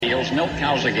cows, milk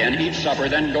cows again, eat supper,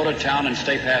 then go to town and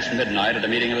stay past midnight at a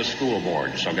meeting of the school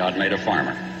board. So God made a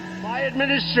farmer. My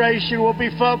administration will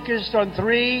be focused on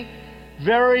three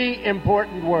very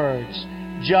important words: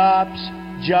 jobs,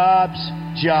 jobs,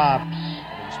 jobs. A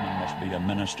policeman must be a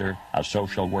minister, a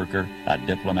social worker, a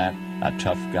diplomat, a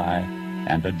tough guy,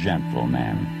 and a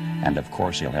gentleman. And of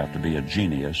course he'll have to be a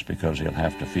genius because he'll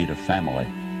have to feed a family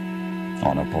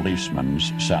on a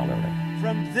policeman's salary.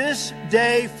 From this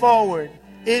day forward,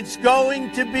 it's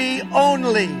going to be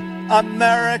only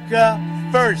America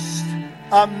first.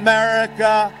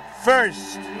 America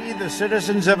first. We, the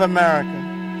citizens of America,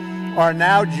 are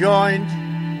now joined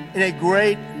in a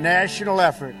great national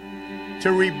effort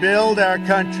to rebuild our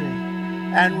country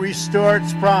and restore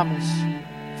its promise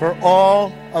for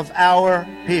all of our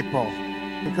people.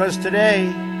 Because today,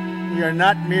 we are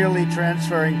not merely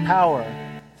transferring power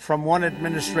from one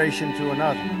administration to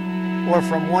another, or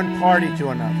from one party to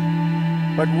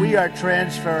another, but we are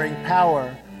transferring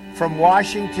power from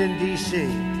Washington, D.C.,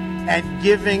 and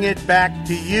giving it back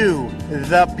to you,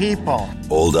 the people.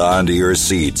 Hold on to your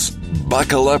seats.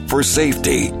 Buckle up for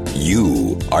safety.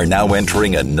 You are now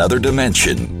entering another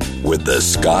dimension with The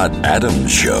Scott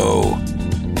Adams Show.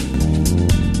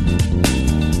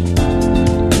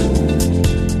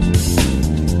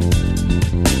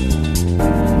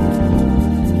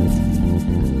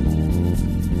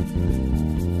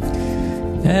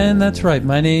 And that's right.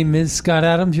 My name is Scott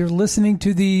Adams. You're listening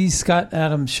to the Scott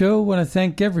Adams Show. I want to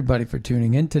thank everybody for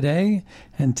tuning in today.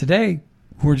 And today,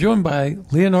 we're joined by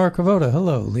Leonora Cavoda.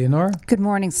 Hello, Leonora. Good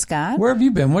morning, Scott. Where have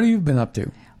you been? What have you been up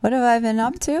to? What have I been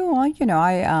up to? Well, you know,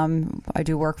 I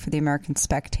do work for the American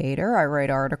Spectator. I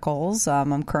write articles.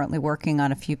 I'm currently working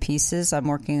on a few pieces. I'm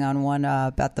working on one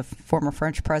about the former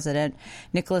French president,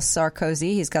 Nicolas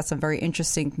Sarkozy. He's got some very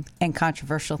interesting and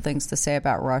controversial things to say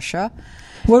about Russia.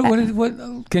 What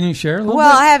can you share a little bit?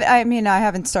 Well, I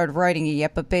haven't started writing it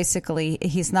yet, but basically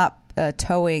he's not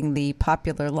towing the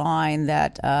popular line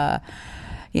that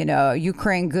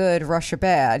Ukraine good, Russia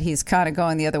bad. He's kind of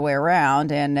going the other way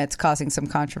around, and it's causing some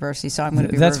controversy. So I'm going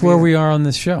to be. That's where we are on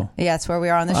this show. Yeah, that's where we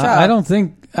are on the show. I don't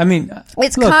think. I mean,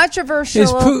 it's look, controversial.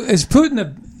 Is Putin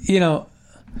a?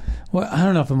 Well, I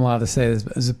don't know if I'm allowed to say this,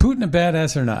 but is Putin a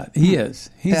badass or not? He is.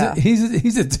 He's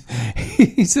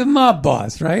a mob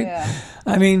boss, right? Yeah.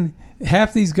 I mean,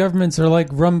 half these governments are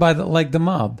run by the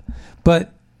mob,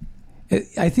 but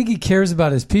I think he cares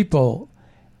about his people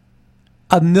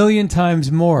 1,000,000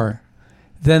 times more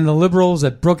than the liberals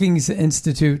at Brookings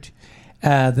Institute,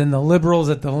 than the liberals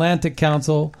at the Atlantic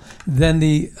Council, than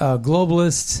the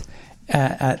globalists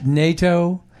at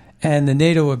NATO and the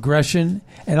NATO aggression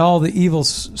and all the evil,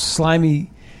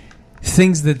 slimy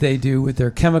things that they do with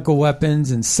their chemical weapons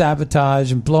and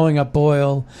sabotage and blowing up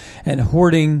oil and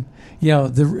hoarding,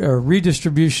 the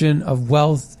redistribution of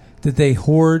wealth that they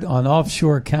hoard on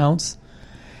offshore accounts.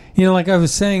 Like I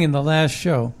was saying in the last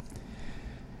show,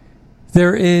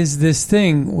 there is this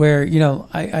thing where,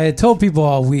 I had told people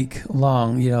all week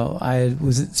long, I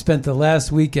spent the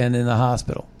last weekend in the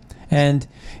hospital. And,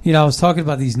 I was talking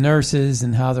about these nurses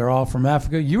and how they're all from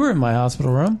Africa. You were in my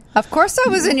hospital room. Of course I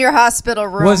was in your hospital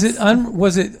room. Was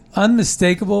it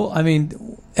unmistakable? I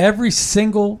mean, every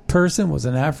single person was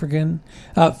an African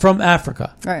from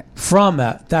Africa. Right. From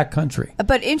that country.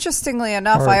 But interestingly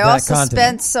enough, Or I that also continent.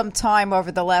 spent some time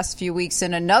over the last few weeks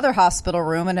in another hospital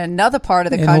room in another part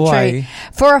of the In country Hawaii.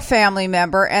 for a family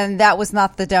member, and that was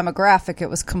not the demographic. It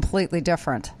was completely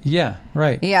different. Yeah,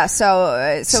 right. Yeah, so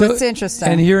it's interesting.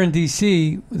 And here in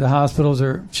D.C., the hospitals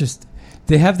are just,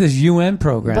 they have this UN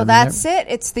program. Well, that's it.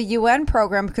 It's the UN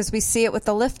program because we see it with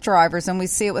the Lyft drivers, and we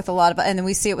see it with and then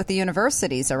we see it with the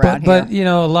universities around here. But,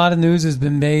 a lot of news has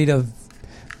been made of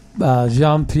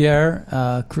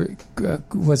Jean-Pierre,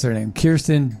 what's her name?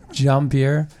 Kirsten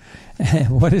Jean-Pierre.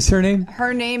 What is her name?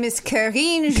 Her name is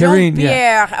Karine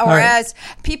Jean-Pierre, yeah. or right. as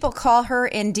people call her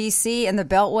in D.C. in the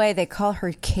Beltway, they call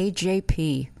her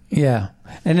KJP. Yeah.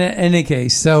 And in any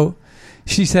case, so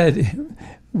she said,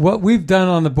 what we've done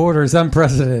on the border is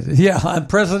unprecedented. Yeah,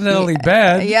 unprecedentedly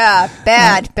bad. Yeah,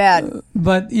 bad.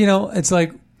 But, it's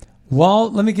like,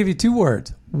 let me give you two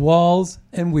words, walls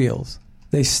and wheels.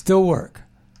 They still work,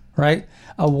 right?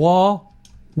 A wall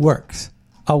works.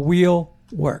 A wheel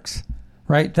works,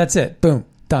 right? That's it. Boom,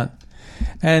 done.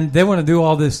 And they want to do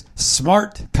all this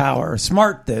smart power,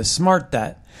 smart this, smart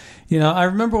that. I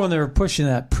remember when they were pushing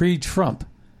that pre-Trump,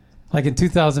 like in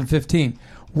 2015.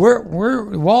 Where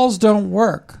walls don't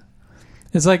work.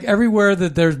 It's like everywhere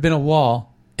that there's been a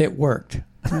wall, it worked.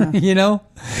 Yeah.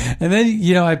 And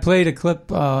then, I played a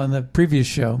clip on the previous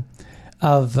show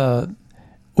of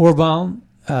Orban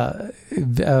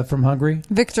from Hungary.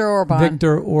 Viktor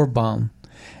Orban.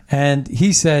 And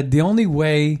he said the only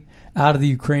way out of the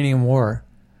Ukrainian war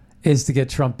is to get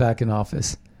Trump back in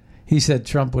office. He said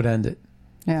Trump would end it.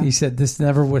 Yeah. He said this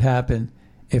never would happen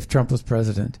if Trump was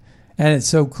president. And it's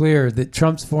so clear that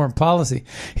Trump's foreign policy,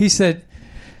 he said,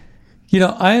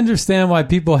 I understand why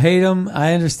people hate him.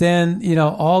 I understand,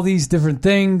 all these different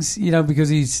things, because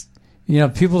he's,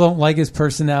 people don't like his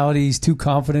personality. He's too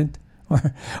confident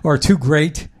or too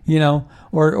great,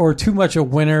 or too much a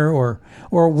winner or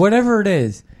whatever it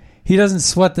is. He doesn't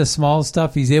sweat the small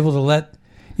stuff. He's able to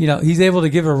he's able to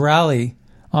give a rally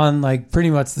on like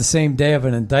pretty much the same day of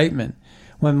an indictment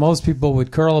when most people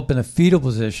would curl up in a fetal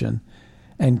position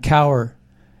and cower.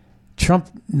 Trump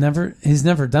he's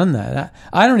never done that.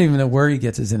 I don't even know where he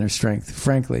gets his inner strength,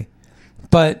 frankly.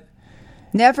 But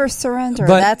never surrender.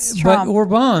 That's Trump. But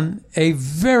Orban, a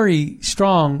very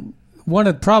strong, one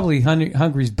of probably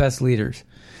Hungary's best leaders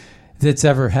that's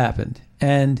ever happened.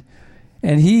 And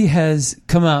he has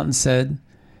come out and said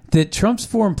that Trump's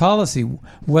foreign policy,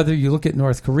 whether you look at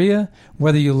North Korea,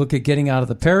 whether you look at getting out of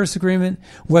the Paris Agreement,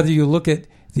 whether you look at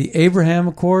the Abraham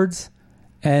Accords,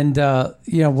 and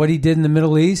what he did in the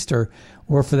Middle East, or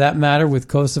for that matter with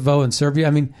Kosovo and Serbia. I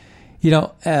mean,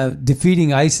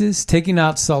 defeating ISIS, taking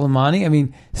out Soleimani. I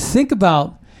mean, think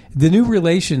about the new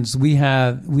relations we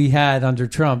had under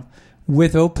Trump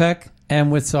with OPEC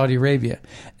and with Saudi Arabia.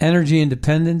 Energy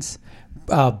independence,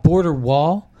 border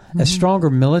wall, a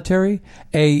stronger military,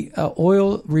 a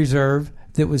oil reserve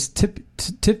that was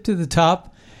tipped to the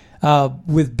top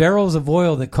with barrels of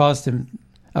oil that cost him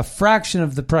a fraction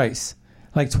of the price,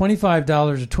 like $25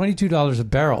 or $22 a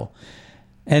barrel.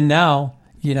 And now,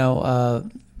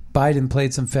 Biden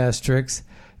played some fast tricks,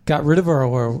 got rid of our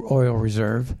oil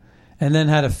reserve, and then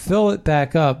had to fill it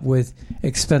back up with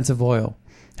expensive oil.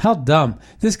 How dumb.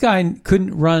 This guy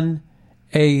couldn't run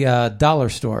a dollar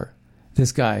store,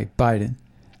 this guy, Biden.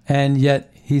 And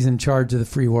yet he's in charge of the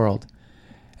free world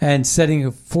and setting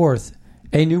forth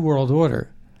a new world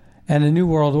order, and a new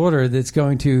world order that's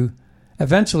going to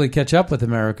eventually catch up with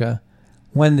America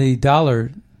when the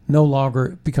dollar no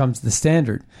longer becomes the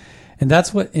standard. And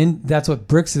that's what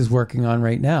BRICS is working on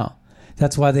right now.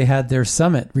 That's why they had their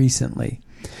summit recently,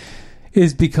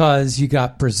 is because you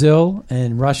got Brazil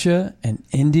and Russia and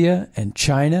India and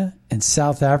China and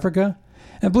South Africa.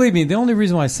 And believe me, the only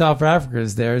reason why South Africa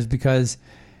is there is because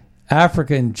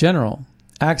Africa in general,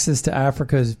 access to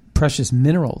Africa's precious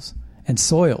minerals and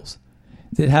soils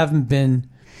that haven't been,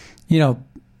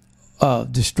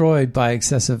 destroyed by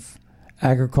excessive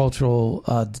agricultural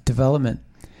development.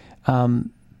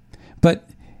 But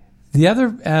the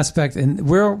other aspect, and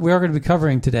we are going to be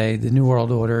covering today the New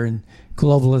World Order and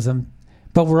globalism,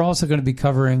 but we're also going to be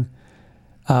covering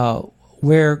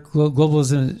where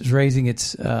globalism is raising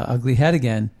its ugly head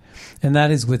again, and that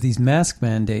is with these mask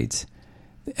mandates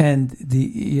and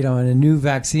and a new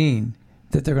vaccine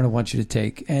that they're going to want you to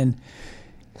take. And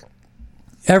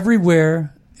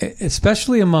everywhere,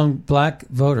 especially among black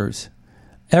voters,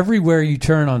 everywhere you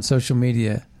turn on social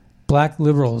media, black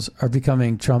liberals are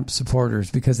becoming Trump supporters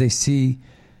because they see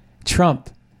Trump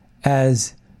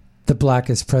as the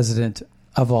blackest president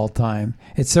of all time.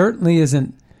 It certainly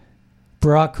isn't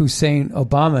Barack Hussein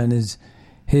Obama and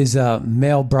his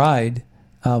male bride,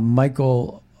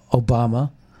 Michael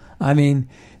Obama. I mean,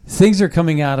 things are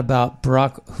coming out about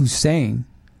Barack Hussein,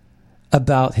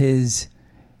 about his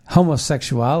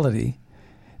homosexuality,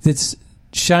 that's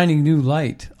shining new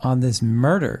light on this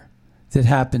murder that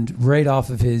happened right off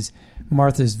of his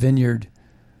Martha's Vineyard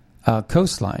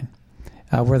coastline,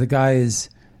 where the guy is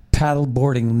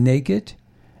paddleboarding naked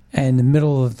in the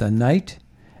middle of the night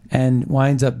and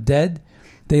winds up dead.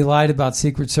 They lied about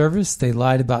Secret Service. They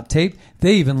lied about tape.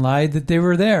 They even lied that they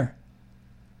were there.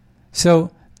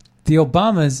 So the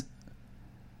Obamas,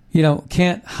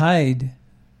 can't hide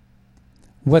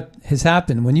what has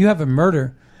happened. When you have a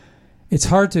murder, it's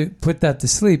hard to put that to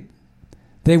sleep.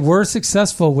 They were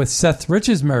successful with Seth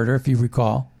Rich's murder, if you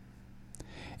recall.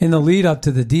 In the lead up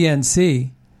to the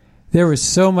DNC, there was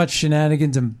so much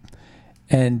shenanigans,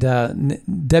 and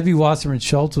Debbie Wasserman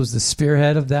Schultz was the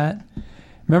spearhead of that.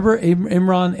 Remember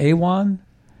Imran Awan?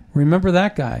 Remember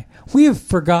that guy? We have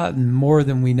forgotten more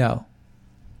than we know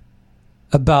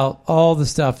about all the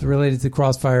stuff related to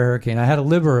Crossfire Hurricane. I had a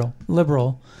liberal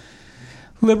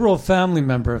family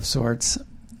member of sorts,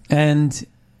 and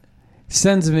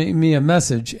sends me a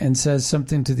message and says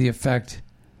something to the effect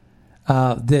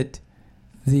that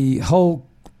the whole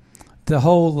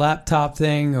laptop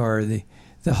thing, or the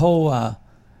whole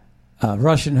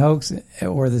Russian hoax,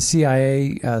 or the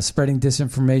CIA spreading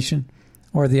disinformation,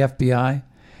 or the FBI.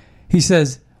 He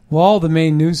says, well, all the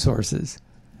main news sources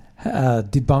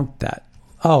debunked that.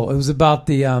 Oh, it was about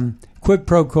the quid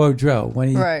pro quo Joe when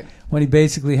he Right. when he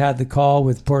basically had the call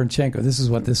with Poroshenko. This is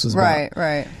what this was about.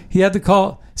 Right. He had the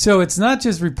call. So it's not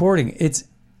just reporting. It's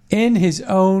in his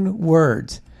own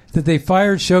words that they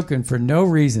fired Shokin for no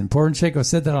reason. Poroshenko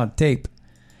said that on tape.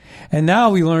 And now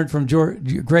we learned from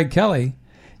Greg Kelly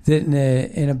that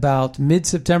in about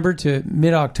mid-September to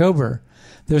mid-October,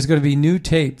 there's going to be new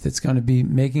tape that's going to be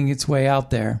making its way out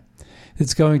there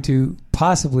that's going to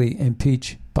possibly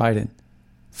impeach Biden.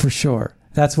 For sure.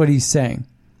 That's what he's saying.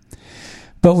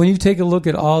 But when you take a look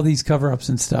at all these cover-ups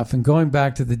and stuff and going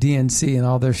back to the DNC and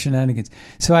all their shenanigans.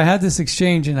 So I had this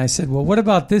exchange and I said, well, what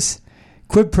about this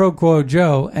quid pro quo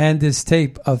Joe and this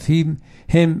tape of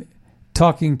him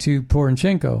talking to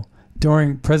Poroshenko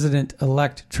during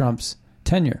President-elect Trump's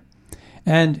tenure?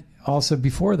 And also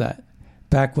before that,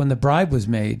 back when the bribe was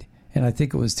made, and I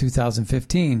think it was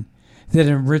 2015, that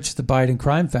enriched the Biden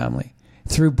crime family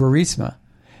through Burisma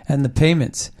and the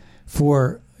payments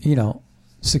for,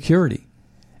 security.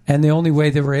 And the only way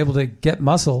they were able to get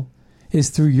muscle is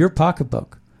through your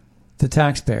pocketbook, the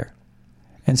taxpayer.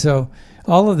 And so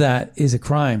all of that is a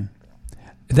crime.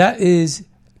 That is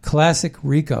classic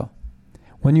RICO.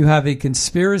 When you have a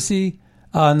conspiracy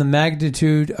on the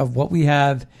magnitude of what we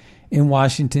have in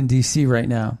Washington, D.C. right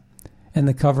now and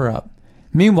the cover-up.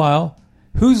 Meanwhile,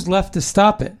 who's left to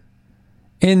stop it?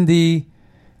 In the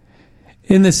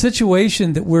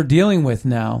situation that we're dealing with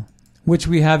now, which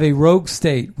we have a rogue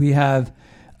state, we have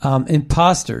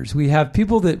imposters, we have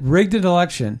people that rigged an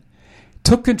election,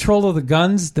 took control of the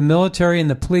guns, the military, and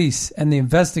the police, and the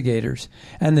investigators,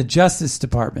 and the Justice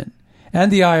Department,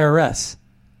 and the IRS.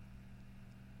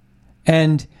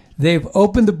 And they've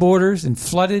opened the borders and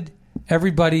flooded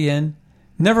everybody in,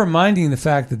 never minding the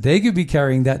fact that they could be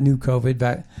carrying that new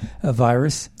COVID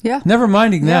virus. Yeah. Never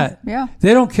minding that. Yeah.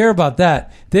 They don't care about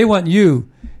that. They want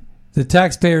you, the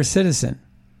taxpayer citizen,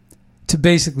 to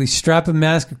basically strap a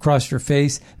mask across your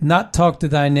face, not talk to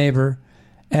thy neighbor,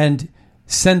 and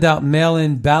send out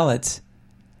mail-in ballots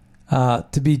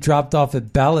to be dropped off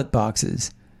at ballot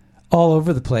boxes all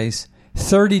over the place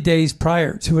 30 days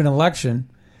prior to an election,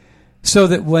 so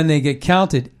that when they get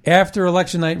counted after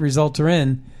election night results are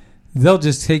in, they'll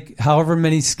just take however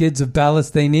many skids of ballots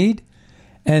they need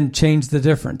and change the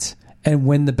difference and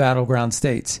win the battleground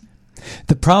states.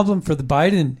 The problem for the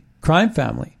Biden crime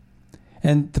family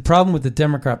and the problem with the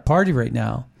Democrat Party right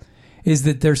now is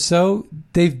that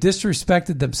they've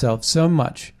disrespected themselves so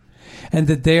much and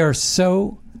that they are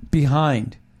so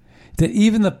behind that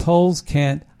even the polls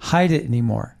can't hide it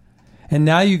anymore. And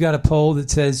now you got a poll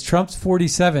that says Trump's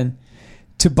 47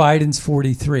 to Biden's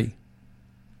 43.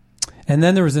 And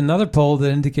then there was another poll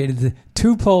that indicated that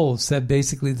two polls said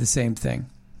basically the same thing.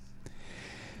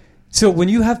 So when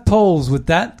you have polls with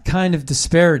that kind of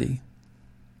disparity,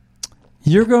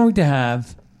 you're going to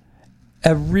have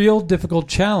a real difficult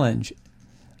challenge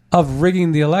of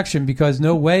rigging the election because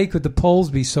no way could the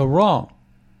polls be so wrong.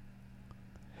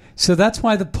 So that's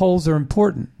why the polls are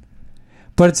important.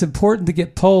 But it's important to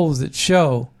get polls that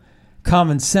show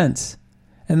common sense.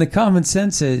 And the common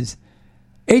sense is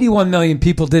 81 million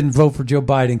people didn't vote for Joe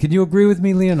Biden. Can you agree with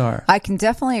me, Leonard? I can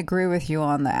definitely agree with you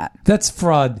on that. That's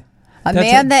fraud.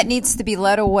 That needs to be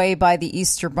led away by the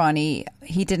Easter Bunny.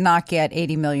 He did not get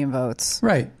 80 million votes.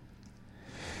 Right.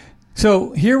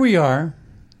 So here we are.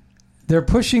 They're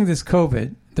pushing this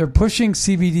COVID. They're pushing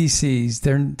CBDCs.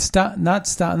 They're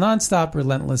nonstop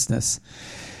relentlessness.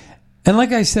 And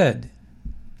like I said,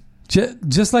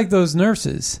 just like those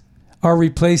nurses are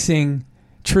replacing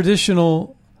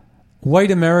traditional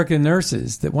white American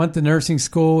nurses that went to nursing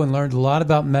school and learned a lot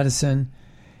about medicine.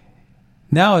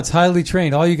 Now it's highly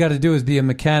trained. All you got to do is be a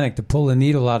mechanic to pull a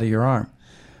needle out of your arm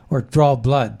or draw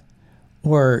blood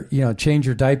or, change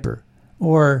your diaper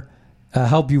or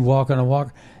help you walk on a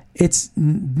walker. It's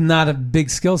not a big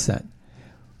skill set.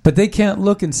 But they can't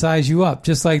look and size you up,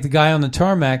 just like the guy on the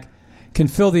tarmac can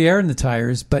fill the air in the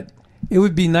tires. But it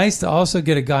would be nice to also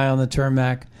get a guy on the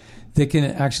tarmac that can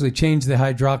actually change the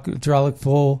hydraulic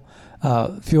fuel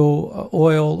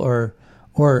oil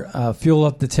or fuel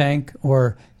up the tank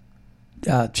or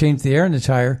change the air in the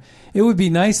tire. It would be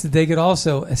nice that they could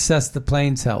also assess the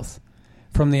plane's health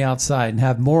from the outside and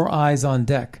have more eyes on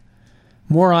deck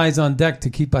to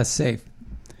keep us safe.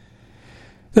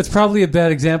 That's probably a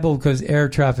bad example because air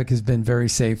traffic has been very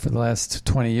safe for the last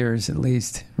 20 years at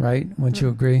least, right? Wouldn't you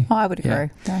agree? Oh, I would agree.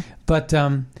 Yeah. But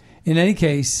in any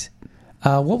case,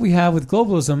 what we have with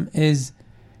globalism is,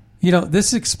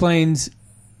 this explains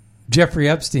Jeffrey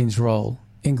Epstein's role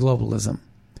in globalism.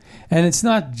 And it's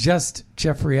not just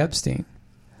Jeffrey Epstein,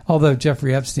 although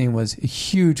Jeffrey Epstein was a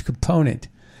huge component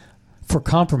for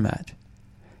Compromat.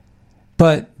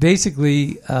 But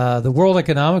basically, the World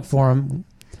Economic Forum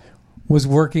was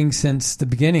working since the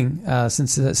beginning,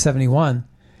 since 71,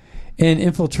 in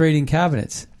infiltrating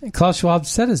cabinets. Klaus Schwab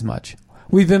said as much.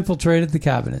 We've infiltrated the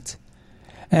cabinets.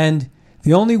 And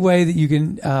the only way that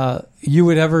you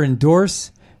would ever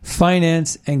endorse,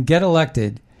 finance, and get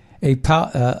elected a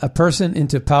person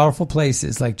into powerful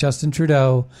places like Justin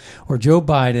Trudeau or Joe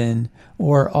Biden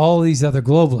or all these other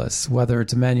globalists, whether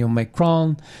it's Emmanuel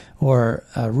Macron or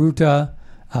Rutte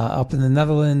up in the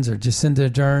Netherlands or Jacinda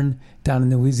Ardern down in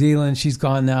New Zealand. She's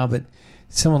gone now, but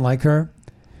someone like her.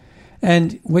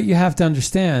 And what you have to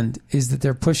understand is that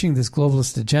they're pushing this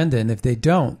globalist agenda, and if they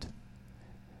don't,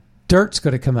 dirt's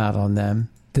going to come out on them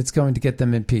that's going to get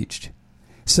them impeached.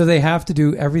 So they have to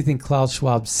do everything Klaus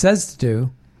Schwab says to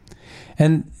do.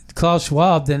 And Klaus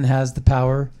Schwab then has the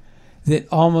power that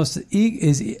almost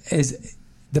is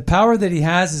the power that he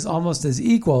has is almost as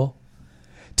equal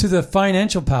to the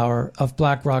financial power of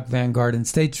BlackRock, Vanguard, and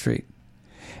State Street.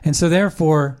 And so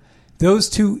therefore, those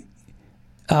two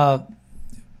powerhouses,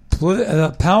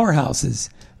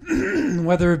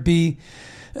 whether it be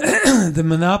the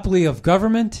monopoly of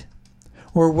government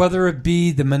or whether it be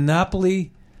the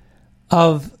monopoly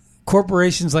of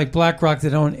corporations like BlackRock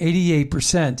that own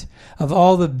 88% of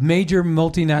all the major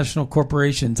multinational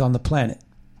corporations on the planet.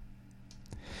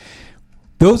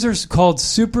 Those are called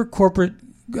super corporate,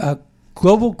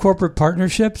 global corporate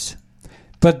partnerships,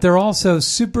 but they're also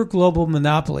super global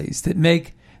monopolies that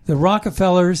make the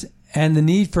Rockefellers and the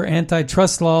need for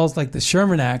antitrust laws like the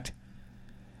Sherman Act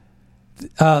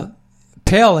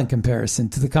pale in comparison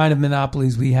to the kind of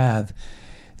monopolies we have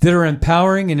that are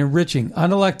empowering and enriching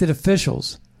unelected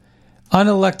officials,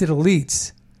 unelected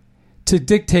elites to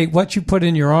dictate what you put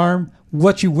in your arm,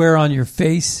 what you wear on your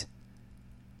face,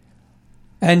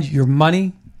 and your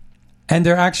money. And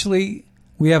they're actually,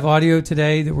 we have audio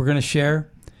today that we're going to share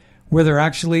where they're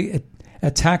actually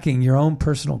attacking your own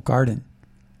personal garden.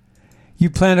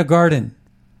 You plant a garden,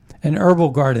 an herbal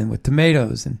garden with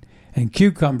tomatoes and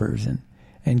cucumbers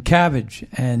and cabbage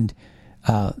and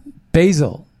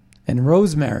basil and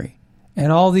rosemary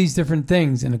and all these different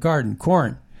things in a garden,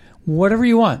 corn, whatever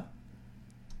you want.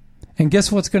 And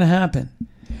guess what's going to happen?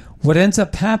 What ends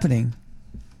up happening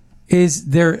is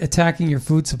they're attacking your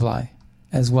food supply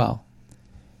as well.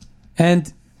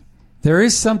 And there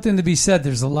is something to be said.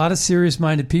 There's a lot of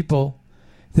serious-minded people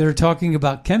that are talking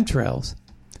about chemtrails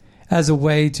as a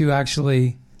way to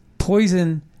actually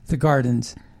poison the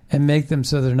gardens and make them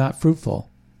so they're not fruitful.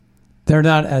 They're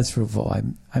not as fruitful,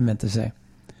 I meant to say.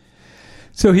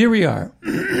 So here we are.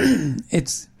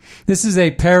 This is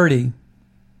a parody.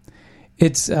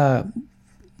 It's for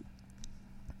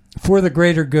the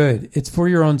greater good. It's for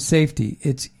your own safety.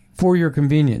 It's for your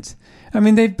convenience. I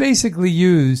mean, they've basically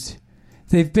used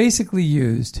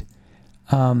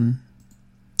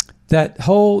that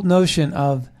whole notion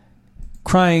of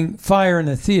crying fire in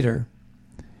a theater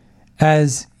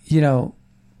as,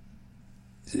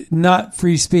 not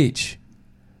free speech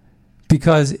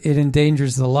because it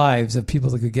endangers the lives of people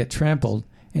that could get trampled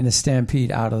in a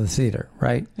stampede out of the theater,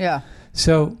 right? Yeah.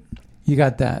 So you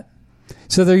got that.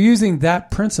 So they're using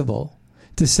that principle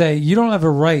to say you don't have a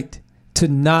right to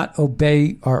not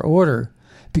obey our order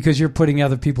because you're putting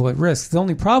other people at risk. The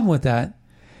only problem with that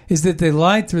is that they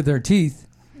lied through their teeth,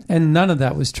 and none of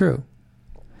that was true.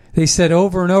 They said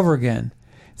over and over again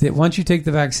that once you take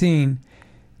the vaccine,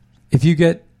 if you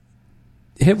get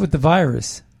hit with the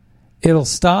virus, it'll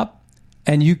stop,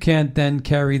 and you can't then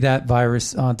carry that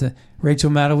virus onto.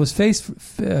 Rachel Maddow was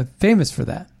famous for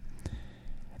that.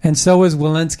 And so is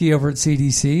Walensky over at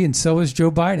CDC, and so is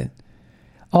Joe Biden.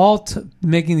 All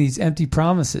making these empty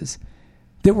promises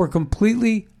that were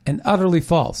completely and utterly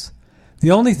false. The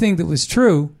only thing that was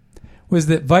true was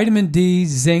that vitamin D,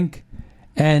 zinc,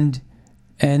 and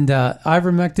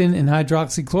ivermectin and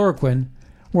hydroxychloroquine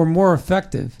were more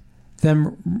effective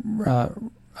than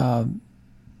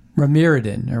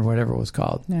Ramiridin or whatever it was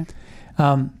called. Yeah.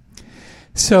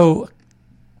 So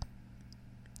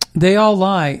they all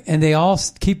lie and they all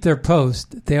keep their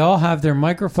post. They all have their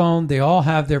microphone. They all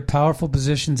have their powerful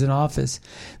positions in office.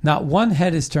 Not one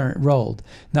head is rolled.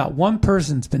 Not one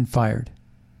person's been fired.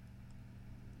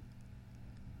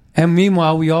 And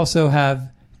meanwhile, we also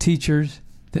have teachers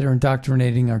that are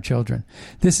indoctrinating our children.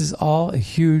 This is all a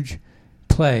huge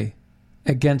play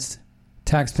against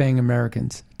taxpaying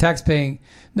Americans.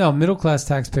 Middle-class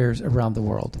taxpayers around the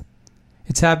world.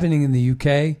 It's happening in the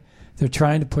UK. They're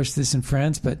trying to push this in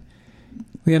France, but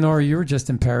Leonora, you were just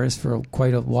in Paris for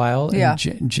quite a while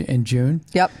in June.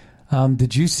 Yep.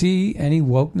 Did you see any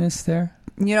wokeness there?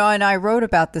 And I wrote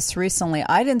about this recently.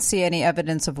 I didn't see any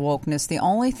evidence of wokeness. The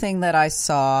only thing that I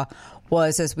saw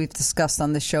was, as we've discussed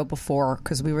on the show before,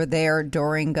 because we were there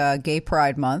during Gay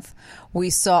Pride Month. We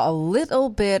saw a little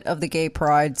bit of the Gay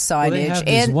Pride signage. Well, they have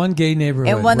this one gay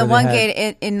neighborhood. And the one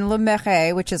gay in Le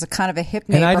Marais, which is a kind of a hip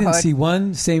neighborhood. And I didn't see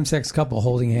one same-sex couple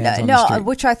holding hands on the street.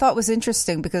 Which I thought was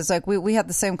interesting because like we had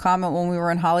the same comment when we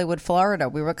were in Hollywood, Florida.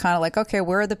 We were kind of like, okay,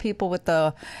 where are the people with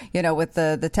the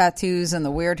the tattoos and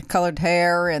the weird colored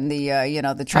hair and the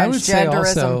the transgenderism? I would say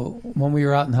also when we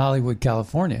were out in Hollywood,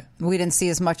 California, we didn't see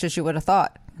as much as you would have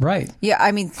thought. Right. Yeah,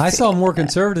 I mean, I saw more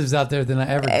conservatives out there than I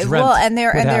ever dreamt. Well, and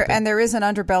there is an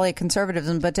underbelly of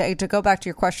conservatism. But to go back to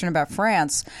your question about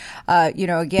France,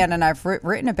 again, and I've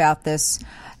written about this.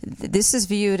 This is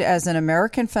viewed as an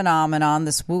American phenomenon.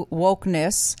 This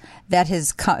wokeness that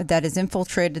has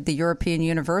infiltrated the European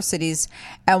universities.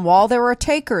 And while there are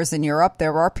takers in Europe,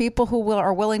 there are people who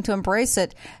are willing to embrace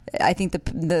it. I think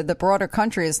the broader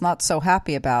country is not so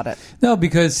happy about it. No,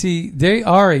 because see, they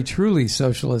are a truly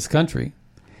socialist country.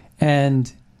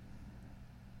 And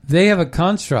they have a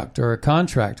construct or a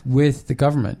contract with the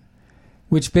government,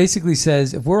 which basically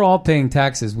says if we're all paying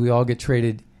taxes, we all get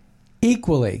treated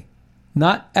equally,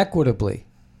 not equitably.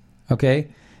 Okay?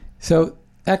 So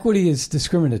equity is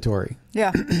discriminatory.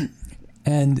 Yeah.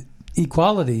 And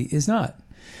equality is not.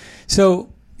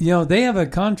 So, they have a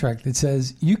contract that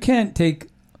says you can't take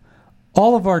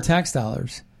all of our tax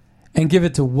dollars and give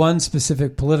it to one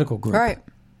specific political group. Right.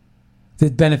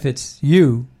 That benefits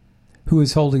you, who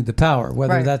is holding the power,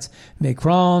 whether right. that's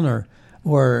Macron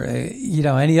or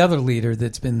any other leader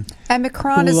that's been. And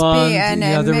Macron is being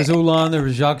there was Hollande, there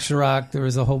was Jacques Chirac, there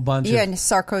was a whole bunch. Yeah, and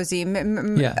Sarkozy.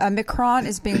 Macron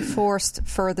is being forced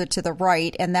further to the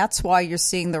right, and that's why you're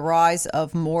seeing the rise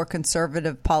of more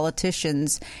conservative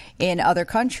politicians in other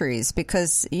countries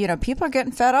because people are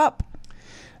getting fed up.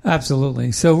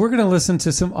 Absolutely. So we're going to listen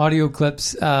to some audio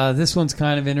clips. This one's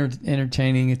kind of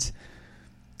entertaining. It's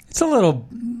a little.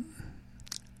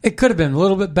 It could have been a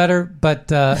little bit better,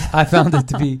 but I found it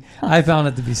to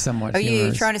be somewhat. Are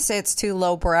you trying to say it's too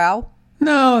lowbrow?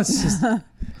 No, it's just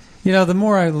the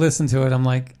more I listen to it, I'm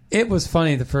like, it was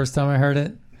funny the first time I heard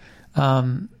it, but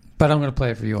I'm going to play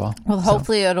it for you all. Well,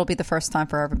 hopefully it'll be the first time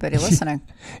for everybody listening.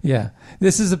 Yeah,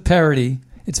 this is a parody.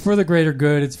 It's for the greater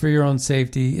good. It's for your own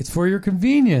safety. It's for your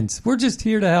convenience. We're just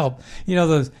here to help.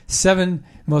 Those 7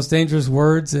 most dangerous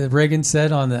words that Reagan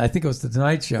said on I think it was the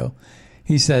Tonight Show.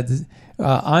 He said.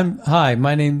 I'm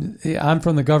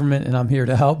from the government and I'm here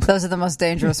to help. Those are the most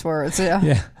dangerous words, yeah.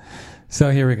 Yeah. So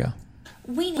here we go.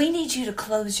 We need you to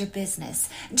close your business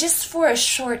just for a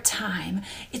short time.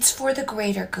 It's for the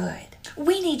greater good.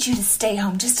 We need you to stay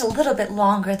home just a little bit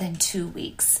longer than 2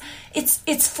 weeks.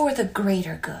 It's for the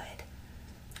greater good.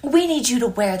 We need you to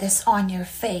wear this on your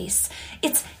face.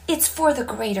 It's for the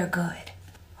greater good.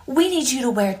 We need you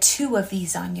to wear 2 of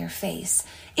these on your face.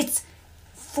 It's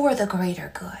for the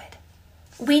greater good.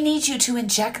 We need you to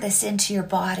inject this into your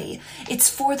body. It's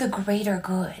for the greater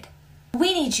good.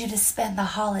 We need you to spend the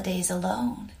holidays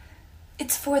alone.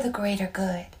 It's for the greater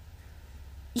good.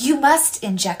 You must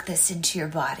inject this into your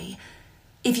body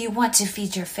if you want to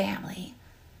feed your family.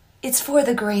 It's for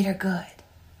the greater good.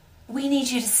 We need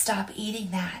you to stop eating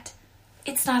that.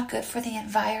 It's not good for the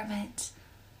environment.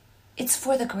 It's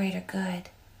for the greater good.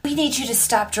 We need you to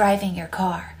stop driving your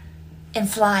car and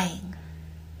flying.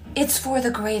 It's for the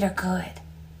greater good.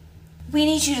 We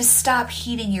need you to stop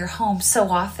heating your home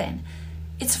so often.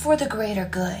 It's for the greater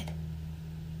good.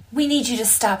 We need you to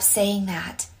stop saying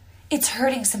that. It's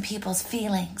hurting some people's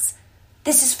feelings.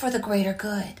 This is for the greater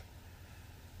good.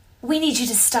 We need you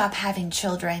to stop having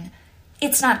children.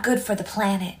 It's not good for the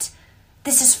planet.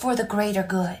 This is for the greater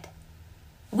good.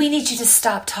 We need you to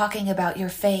stop talking about your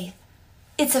faith.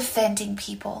 It's offending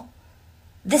people.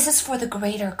 This is for the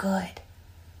greater good.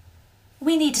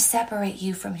 We need to separate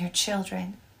you from your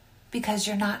children because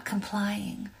you're not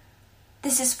complying.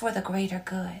 This is for the greater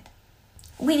good.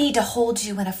 We need to hold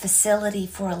you in a facility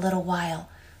for a little while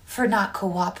for not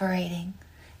cooperating.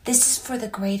 This is for the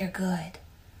greater good.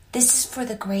 This is for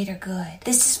the greater good.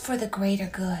 This is for the greater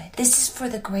good. This is for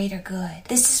the greater good.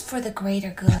 This is for the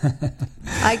greater good.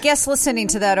 I guess listening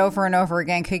to that over and over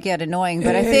again could get annoying,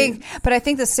 but I think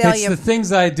the salient. It's the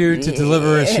things I do to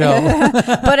deliver a show.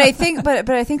 but I think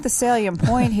the salient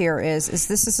point here is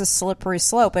this is a slippery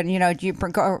slope, and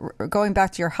going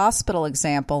back to your hospital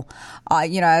example,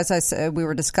 as I said, we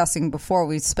were discussing before,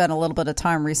 we spent a little bit of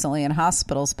time recently in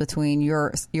hospitals between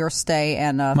your stay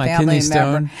and a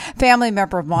family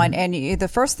member of mine. And the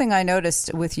first thing I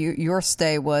noticed with your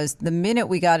stay was the minute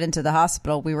we got into the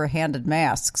hospital, we were handed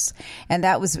masks. And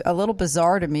that was a little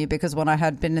bizarre to me because when I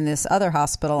had been in this other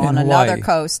hospital on another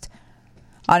coast,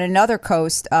 On another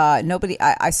coast, nobody.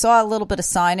 I saw a little bit of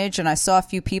signage and I saw a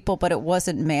few people, but it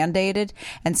wasn't mandated.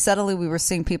 And suddenly we were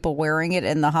seeing people wearing it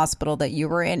in the hospital that you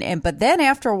were in. But then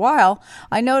after a while,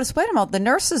 I noticed, wait a minute, the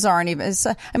nurses aren't even.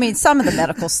 I mean, some of the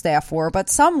medical staff were, but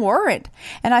some weren't.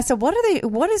 And I said, what are they?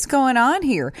 What is going on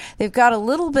here? They've got a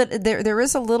little bit. There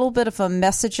is a little bit of a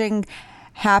messaging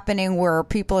happening where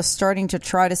people are starting to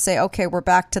try to say, okay, we're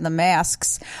back to the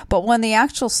masks. But when the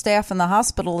actual staff in the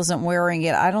hospital isn't wearing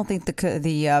it, I don't think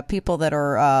the people that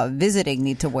are visiting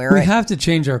need to wear it. We have to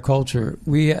change our culture.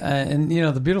 And you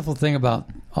know, the beautiful thing about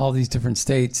all these different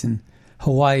states and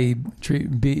Hawaii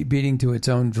beating to its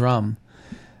own drum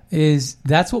is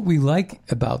that's what we like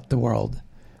about the world.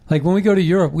 Like when we go to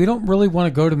Europe, we don't really want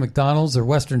to go to McDonald's or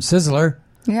Western Sizzler.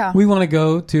 Yeah, we want to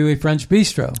go to a French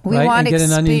bistro, we right? want and get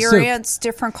an onion soup. Experience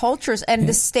different cultures, and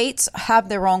the states have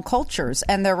their own cultures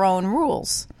and their own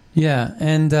rules. Yeah,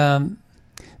 and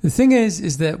the thing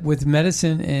is that with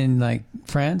medicine in like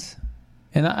France,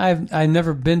 and I've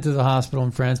never been to the hospital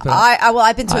in France, but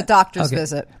I've been to a doctor's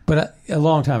visit, but a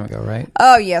long time ago, right?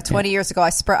 Oh yeah, 20 years ago, I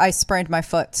sprained my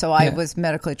foot, so I was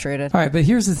medically treated. All right, but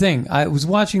here's the thing: I was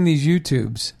watching these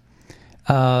YouTubes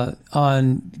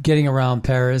on getting around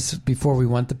Paris before we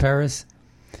went to Paris.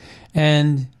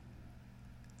 And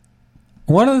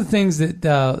one of the things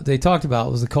that they talked about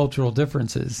was the cultural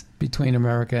differences between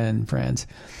America and France.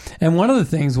 And one of the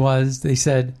things was they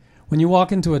said, when you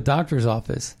walk into a doctor's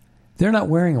office, they're not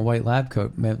wearing a white lab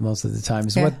coat most of the time,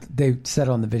 is what they said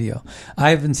on the video.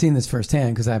 I haven't seen this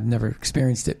firsthand because I've never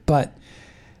experienced it. But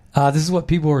this is what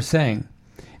people were saying,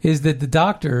 is that the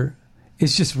doctor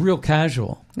is just real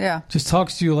casual. Yeah. Just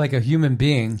talks to you like a human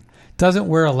being. Doesn't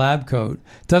wear a lab coat.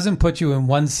 Doesn't put you in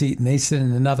one seat and they sit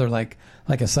in another like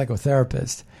a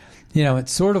psychotherapist. You know,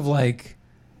 it's sort of like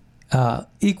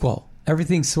equal.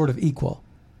 Everything's sort of equal.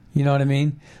 You know what I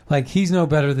mean? Like he's no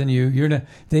better than you.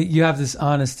 You have this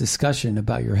honest discussion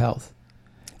about your health.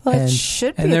 Well, it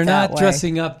should be. And they're that not way.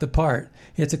 dressing up the part.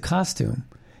 It's a costume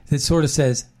that sort of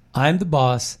says, I'm the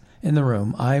boss in the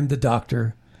room. I'm the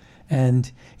doctor.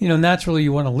 And, you know, naturally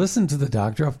you want to listen to the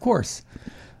doctor, of course.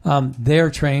 They're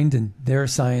trained and they're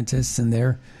scientists and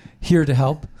they're here to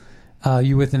help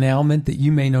you with an ailment that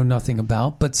you may know nothing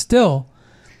about. But still,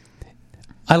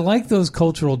 I like those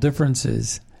cultural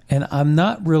differences. And I'm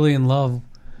not really in love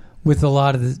with a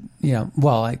lot of the, you know,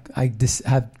 well, I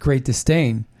have great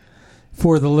disdain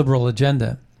for the liberal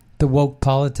agenda, the woke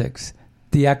politics,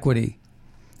 the equity,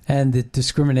 and the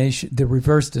discrimination, the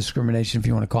reverse discrimination, if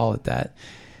you want to call it that.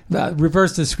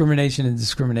 Reverse discrimination and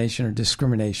discrimination or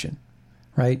discrimination,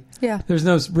 right? Yeah. There's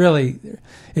no really.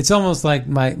 It's almost like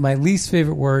my least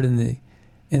favorite word in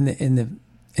the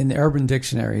Urban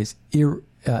Dictionary is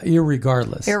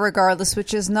irregardless. Irregardless,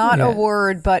 which is not a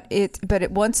word, but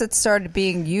once it started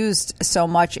being used so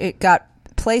much, it got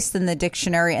placed in the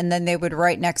dictionary, and then they would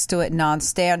write next to it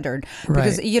non-standard.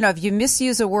 Because, right. you know, if you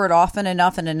misuse a word often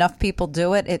enough and enough people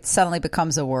do it, it suddenly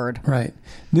becomes a word. Right.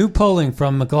 New polling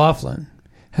from McLaughlin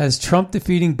has Trump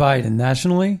defeating Biden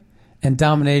nationally and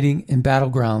dominating in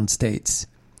battleground states.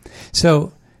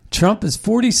 So Trump is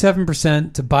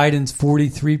 47% to Biden's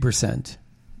 43%.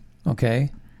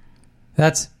 Okay?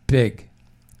 That's big.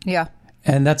 Yeah.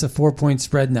 And that's a 4-point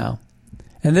spread now.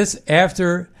 And this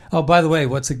after... Oh, by the way,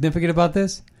 what's significant about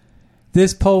this?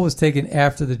 This poll was taken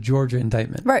after the Georgia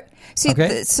indictment. Right. See,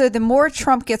 okay? So the more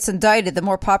Trump gets indicted, the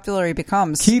more popular he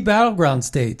becomes. Key battleground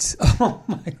states. Oh,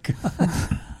 my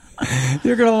God.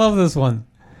 You're going to love this one.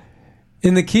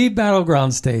 In the key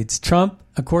battleground states, Trump,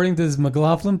 according to this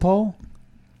McLaughlin poll,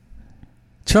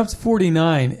 Trump's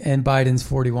 49 and Biden's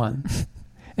 41.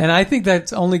 And I think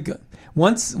that's only good.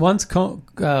 Once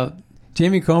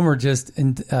Jamie Comer just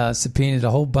subpoenaed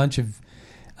a whole bunch of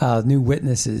new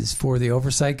witnesses for the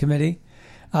Oversight Committee.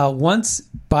 Once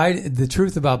the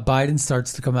truth about Biden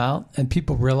starts to come out and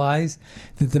people realize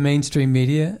that the mainstream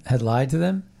media had lied to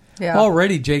them,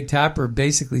 already Jake Tapper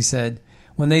basically said,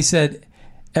 when they said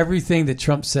everything that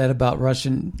Trump said about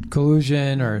Russian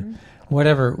collusion or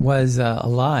whatever was a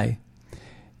lie,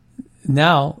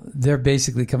 now they're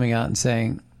basically coming out and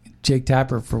saying, Jake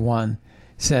Tapper, for one,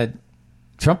 said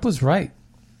Trump was right.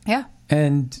 Yeah.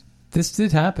 And this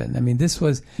did happen. I mean, this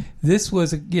was,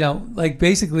 you know, like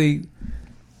basically,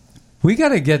 we got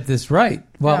to get this right.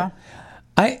 Well,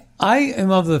 I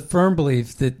am of the firm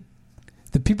belief that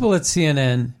the people at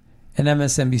CNN and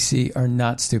MSNBC are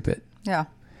not stupid. Yeah.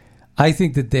 I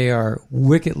think that they are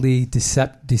wickedly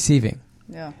deceiving.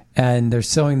 Yeah. And they're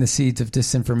sowing the seeds of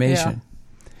disinformation.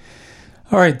 Yeah.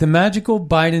 All right. The magical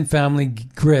Biden family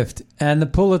grift and the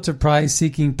Pulitzer Prize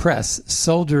seeking press,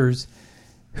 soldiers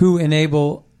who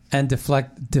enable and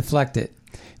deflect it.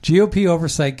 GOP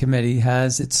Oversight Committee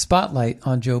has its spotlight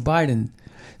on Joe Biden,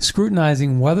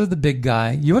 scrutinizing whether the big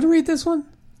guy... You want to read this one?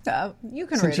 You can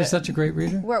read it. Since you're such a great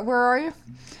reader? Where are you?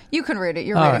 You can read it.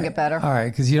 You're All reading right. it better. All right,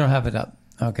 because you don't have it up.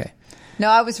 Okay. No,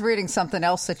 I was reading something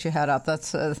else that you had up.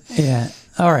 That's Yeah.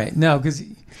 All right. No, because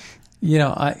you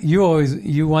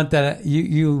want that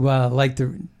you like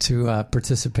to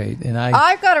participate, and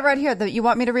I've got it right here. You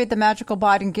want me to read the magical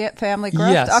Biden family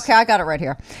grift? Yes. Okay, I got it right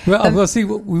here. Well, we'll see.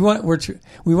 We want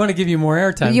to give you more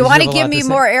airtime. You want to give me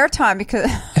more airtime because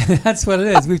that's what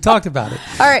it is. We've talked about it.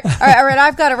 All right.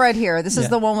 I've got it right here. This is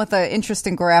the one with the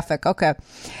interesting graphic. Okay,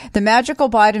 the magical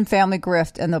Biden family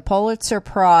grift and the Pulitzer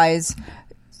Prize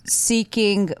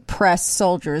seeking press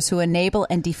soldiers who enable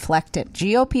and deflect it.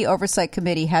 GOP Oversight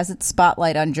Committee has its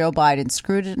spotlight on Joe Biden,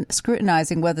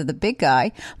 scrutinizing whether the big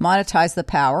guy monetized the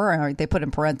power, or they put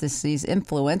in parentheses,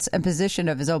 influence, and position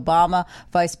of his Obama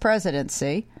vice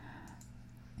presidency.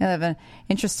 I have an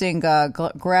interesting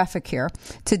graphic here.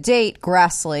 To date,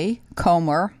 Grassley,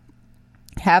 Comer,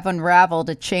 have unraveled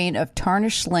a chain of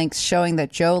tarnished links showing that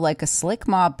Joe, like a slick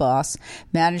mob boss,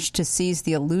 managed to seize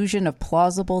the illusion of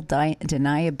plausible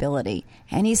deniability.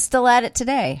 And he's still at it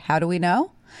today. How do we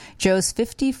know? Joe's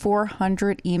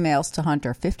 5,400 emails to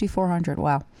Hunter. 5,400,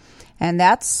 wow. And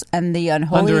the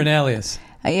unholy... Under an alias.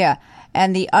 Yeah.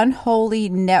 And the unholy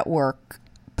network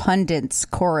pundits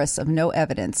chorus of no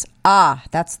evidence.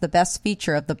 That's the best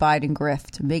feature of the Biden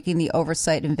grift, making the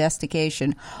oversight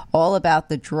investigation all about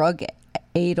the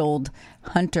drug-addled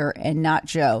Hunter and not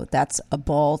Joe. That's a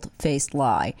bald-faced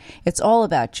lie. It's all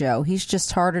about Joe. He's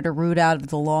just harder to root out of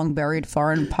the long-buried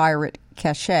foreign pirate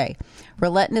cachet.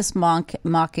 Relentless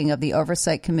mocking of the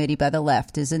Oversight Committee by the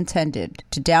left is intended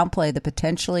to downplay the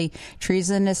potentially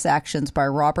treasonous actions by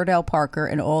Robert L. Parker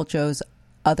and all Joe's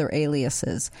other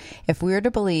aliases. If we are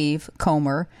to believe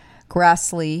Comer,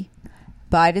 Grassley,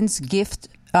 Biden's grift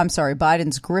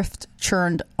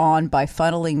churned on by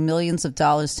funneling millions of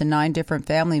dollars to 9 different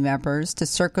family members to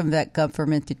circumvent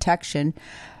government detection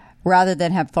rather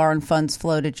than have foreign funds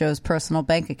flow to Joe's personal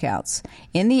bank accounts.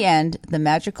 In the end, the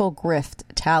magical grift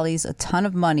tallies a ton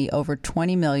of money, over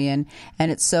 $20 million,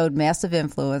 and it sowed massive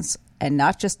influence, and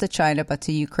not just to China, but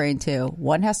to Ukraine too.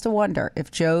 One has to wonder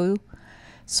if Joe,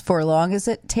 for long as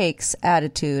it takes,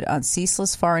 attitude on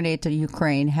ceaseless foreign aid to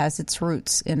Ukraine has its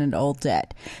roots in an old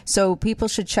debt. So people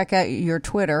should check out your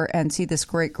Twitter and see this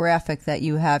great graphic that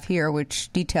you have here,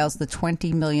 which details the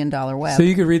 $20 million web. So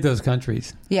you could read those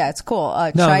countries. Yeah, it's cool.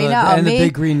 No, China, and the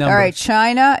big green number. All right,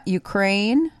 China,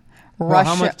 Ukraine, Russia. Well,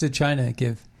 how much did China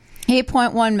give?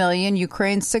 8.1 million,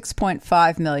 Ukraine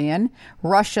 6.5 million,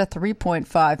 Russia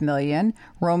 3.5 million,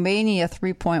 Romania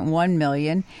 3.1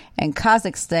 million, and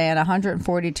Kazakhstan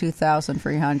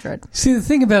 142,300. See, the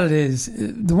thing about it is,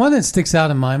 the one that sticks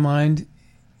out in my mind,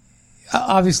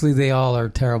 obviously they all are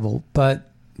terrible,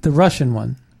 but the Russian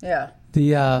one, yeah,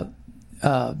 the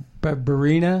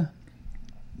Barbarina,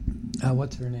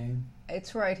 what's her name?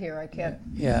 It's right here. I can't.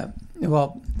 Yeah,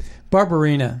 well,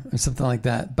 Barbarina or something like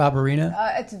that. Barbarina.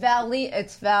 It's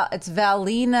Valina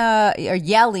or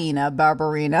Yelena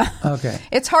Barbarina. Okay.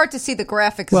 It's hard to see the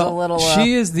graphics. Well, a little.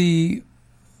 She is the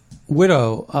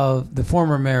widow of the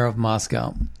former mayor of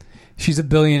Moscow. She's a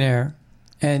billionaire,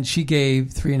 and she gave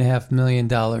 $3.5 million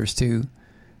to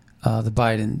the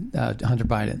Hunter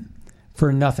Biden,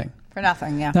 for nothing. For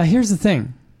nothing, yeah. Now here's the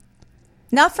thing.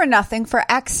 Not for nothing, for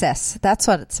access. That's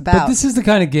what it's about. But this is the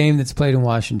kind of game that's played in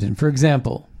Washington. For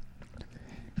example,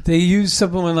 they use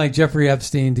someone like Jeffrey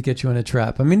Epstein to get you in a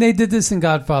trap. I mean, they did this in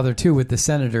Godfather 2 with the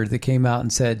senator that came out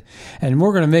and said, and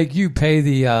we're going to make you pay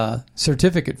the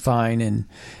certificate fine.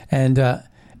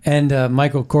 And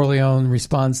Michael Corleone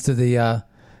responds to the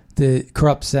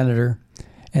corrupt senator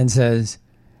and says,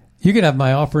 you can have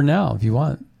my offer now if you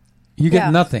want. You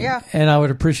get nothing, and I would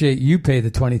appreciate you pay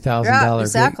the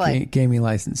 $20,000 gaming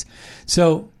license.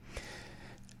 So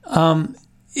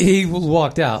he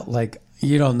walked out like,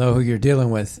 you don't know who you're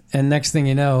dealing with. And next thing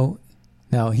you know,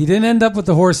 now he didn't end up with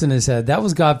the horse in his head. That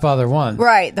was Godfather 1.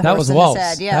 Right, that was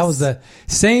Waltz. That was the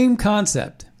same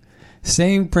concept,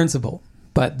 same principle.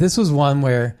 But this was one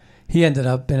where he ended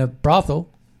up in a brothel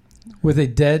with a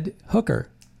dead hooker,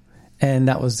 and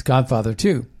that was Godfather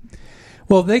 2.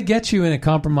 Well, they get you in a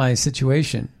compromised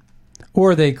situation,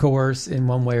 or they coerce in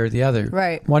one way or the other.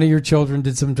 Right. One of your children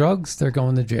did some drugs, they're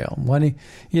going to jail.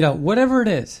 Whatever it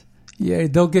is,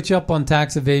 they'll get you up on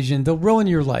tax evasion. They'll ruin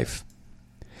your life.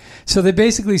 So they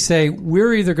basically say,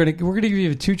 we're going to give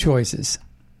you 2 choices.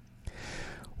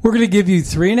 We're going to give you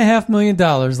 $3.5 million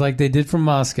like they did from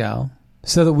Moscow,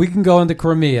 so that we can go into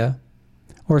Crimea,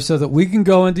 or so that we can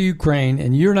go into Ukraine,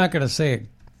 and you're not going to say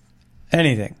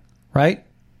anything, right?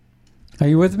 Are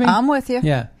you with me? I'm with you.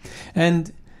 Yeah.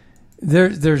 And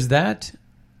there's that.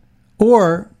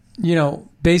 Or,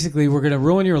 basically we're going to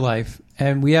ruin your life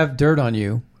and we have dirt on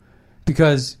you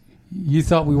because you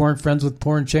thought we weren't friends with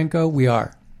Poroshenko. We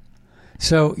are.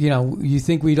 So, you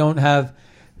think we don't have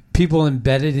people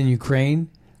embedded in Ukraine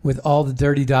with all the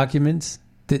dirty documents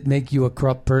that make you a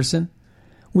corrupt person?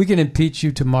 We can impeach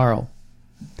you tomorrow.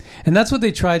 And that's what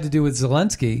they tried to do with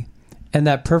Zelensky and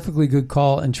that perfectly good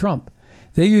call in Trump.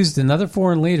 They used another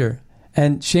foreign leader,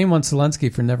 and shame on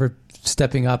Zelensky for never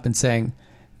stepping up and saying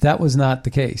that was not the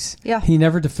case. Yeah. He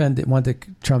never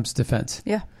wanted Trump's defense.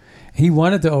 Yeah. He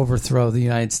wanted to overthrow the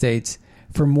United States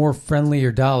for more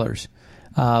friendlier dollars.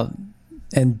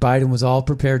 And Biden was all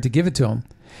prepared to give it to him.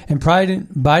 And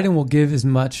Biden will give as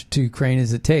much to Ukraine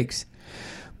as it takes.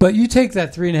 But you take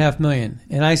that $3.5 million,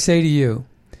 and I say to you,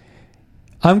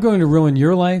 I'm going to ruin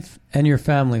your life and your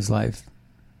family's life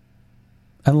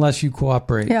unless you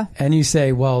cooperate. Yeah. And you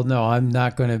say, well, no, I'm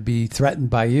not going to be threatened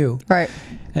by you. Right.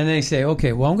 And they say,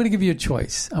 okay, well, I'm going to give you a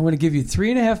choice. I'm going to give you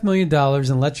 $3.5 million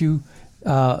and let you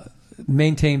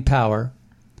maintain power.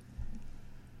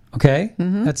 Okay?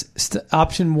 Mm-hmm. That's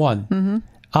option one. Mm-hmm.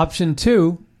 Option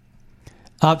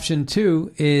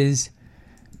two is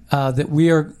that we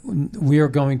are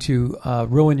going to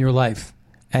ruin your life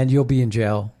and you'll be in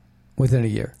jail within a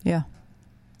year. Yeah.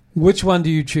 Which one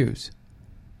do you choose?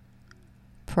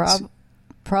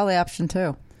 Probably option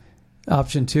two.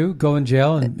 Option two, go in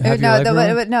jail and have no, your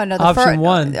life ruined? No. Option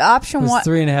one was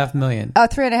 $3.5 million. Oh,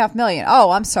 $3.5 million.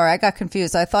 Oh, I'm sorry, I got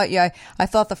confused. I thought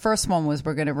the first one was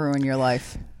we're going to ruin your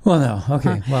life. Well, no.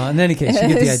 Okay. Well, in any case, you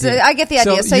get the idea. I get the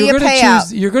idea. So you pay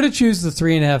out. You're going to choose the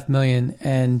 $3.5 million,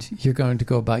 and you're going to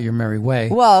go about your merry way.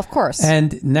 Well, of course.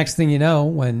 And next thing you know,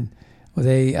 when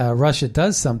Russia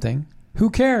does something, who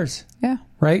cares? Yeah.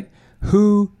 Right?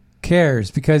 Who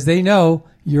cares? Because they know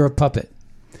you're a puppet.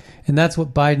 And that's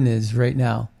what Biden is right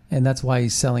now. And that's why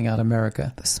he's selling out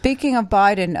America. Speaking of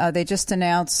Biden, they just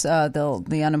announced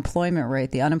the unemployment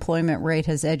rate. The unemployment rate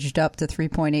has edged up to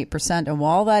 3.8%. And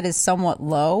while that is somewhat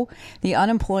low, the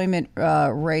unemployment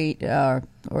rate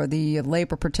or the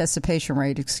labor participation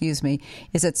rate, is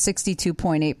at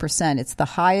 62.8%. It's the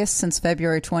highest since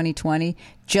February 2020,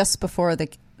 just before the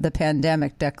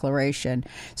pandemic declaration.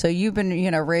 So you've been,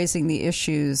 raising the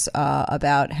issues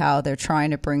about how they're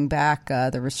trying to bring back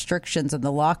the restrictions and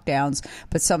the lockdowns,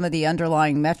 but some of the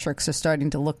underlying metrics are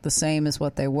starting to look the same as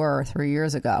what they were 3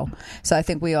 years ago. So I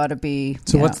think we ought to be.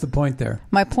 So what's the point there?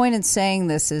 My point in saying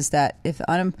this is that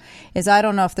I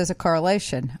don't know if there's a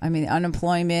correlation. I mean,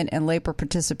 unemployment and labor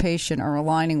participation are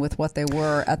aligning with what they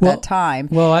were at that time.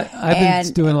 Well, I've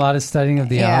been doing a lot of studying of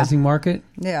the housing market.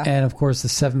 Yeah. And of course, the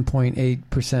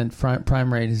 7.8%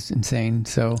 prime rate is insane.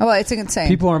 So it's insane.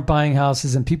 People aren't buying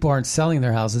houses and people aren't selling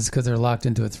their houses because they're locked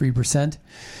into a 3%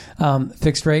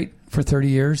 fixed rate for 30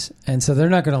 years. And so they're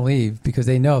not going to leave because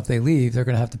they know if they leave, they're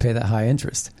going to have to pay that high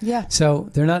interest. Yeah. So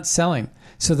they're not selling.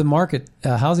 So the market,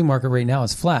 housing market right now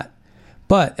is flat.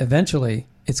 But eventually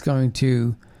it's going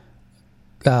to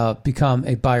become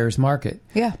a buyer's market.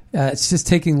 Yeah. It's just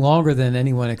taking longer than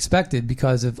anyone expected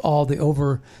because of all the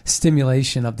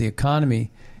overstimulation of the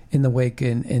economy in the wake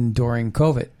and during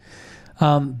COVID.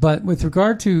 But with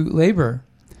regard to labor,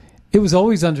 it was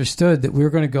always understood that we were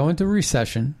going to go into a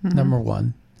recession, number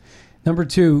one. Number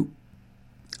two,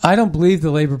 I don't believe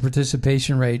the labor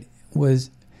participation rate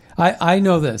was... I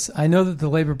know this. I know that the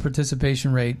labor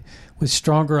participation rate was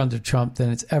stronger under Trump than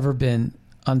it's ever been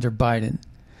under Biden.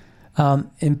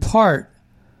 In part,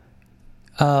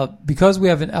 because we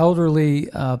have an elderly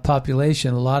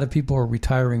population, a lot of people are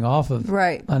retiring off of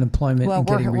unemployment and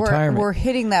getting retirement. We're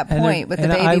hitting that point with the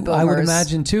baby boomers. I would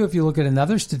imagine, too, if you look at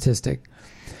another statistic,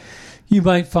 you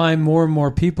might find more and more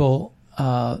people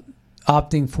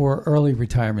opting for early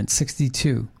retirement,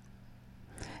 62.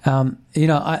 I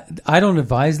don't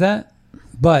advise that,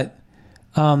 but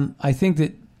I think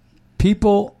that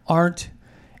people aren't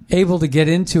able to get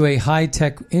into a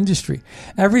high-tech industry.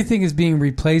 Everything is being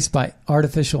replaced by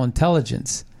artificial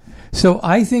intelligence. So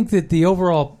I think that the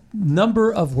overall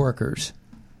number of workers,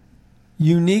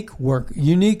 unique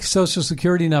Social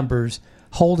Security numbers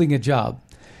holding a job,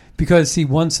 because,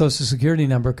 one Social Security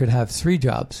number could have 3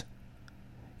 jobs.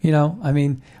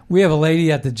 We have a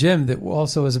lady at the gym that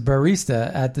also is a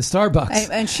barista at the Starbucks,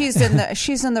 and she's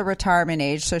in the retirement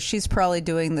age, so she's probably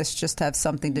doing this just to have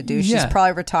something to do. She's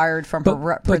probably retired from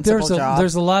her principal job.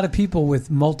 There's a lot of people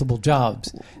with multiple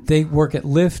jobs. They work at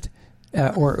Lyft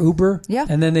or Uber,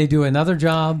 and then they do another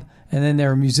job, and then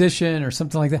they're a musician or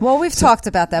something like that. Well, we've talked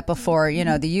about that before.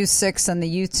 The U6 and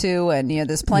the U2, and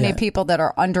there's plenty of people that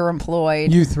are underemployed.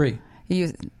 U3.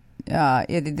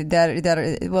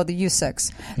 the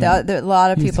U6. There are a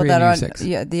lot of people that are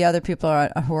the other people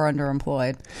who are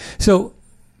underemployed. So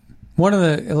one of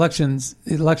the elections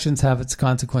have its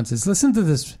consequences. Listen to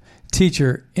this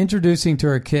teacher introducing to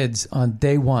her kids on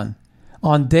day one.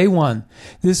 On day one,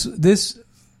 this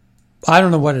I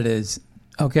don't know what it is.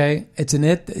 Okay, it's a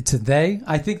they.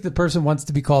 I think the person wants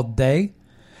to be called they.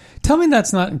 Tell me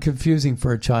that's not confusing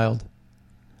for a child.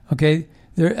 Okay,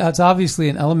 it's obviously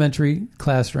an elementary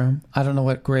classroom. I don't know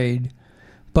what grade,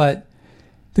 but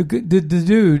the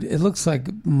dude, it looks like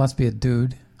it must be a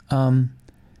dude,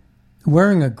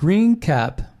 wearing a green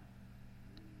cap.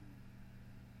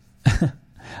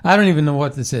 I don't even know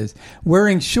what this is.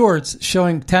 Wearing shorts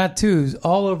showing tattoos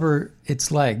all over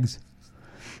its legs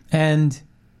and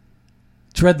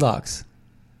dreadlocks.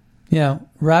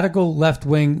 Radical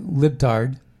left-wing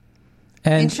libtard.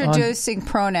 And introducing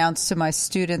pronouns to my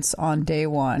students on day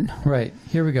one. Right.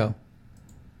 Here we go.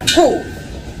 Cool.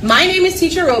 My name is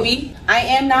Teacher Roby. I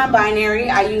am non-binary.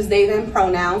 I use they, them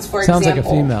pronouns. For Sounds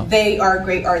example, like a female. They are a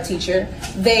great art teacher.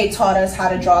 They taught us how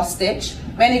to draw stitch.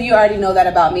 Many of you already know that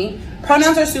about me.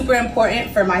 Pronouns are super important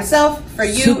for myself, for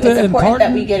you. Super it's important that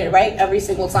important. we get it right every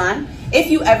single time. If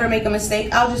you ever make a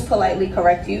mistake, I'll just politely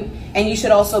correct you. And you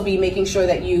should also be making sure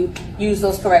that you use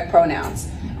those correct pronouns.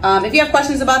 If you have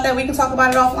questions about that, we can talk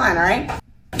about it offline, all right?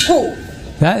 Cool.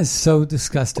 That is so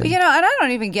disgusting. And I don't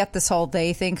even get this whole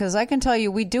they thing, because I can tell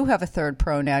you we do have a third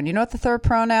pronoun. You know what the third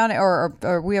pronoun,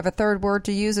 or we have a third word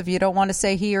to use if you don't want to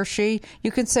say he or she? You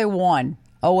can say one,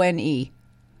 O-N-E.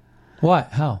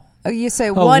 What? How? You say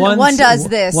one does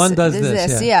this. One does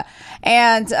this, yeah.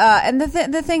 And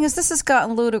the thing is, this has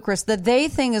gotten ludicrous. The they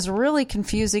thing is really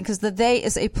confusing because the they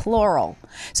is a plural.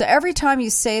 So every time you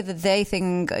say the they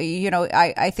thing,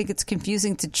 I think it's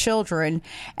confusing to children,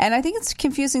 and I think it's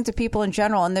confusing to people in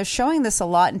general. And they're showing this a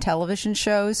lot in television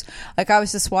shows. Like I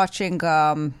was just watching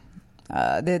the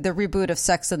reboot of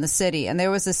Sex and the City, and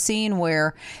there was a scene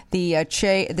where the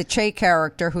Che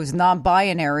character, who's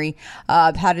non-binary,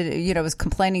 was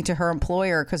complaining to her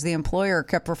employer because the employer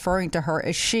kept referring to her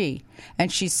as she, and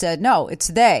she said, "No, it's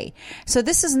they." So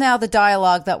this is now the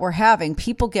dialogue that we're having.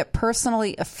 People get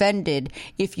personally offended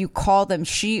if you call them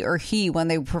she or he when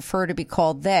they prefer to be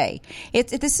called they.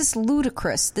 This is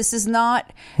ludicrous. This is not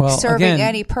serving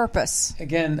any purpose.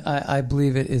 Again, I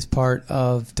believe it is part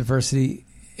of diversity.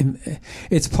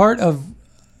 It's part of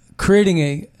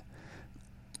creating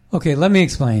Okay, let me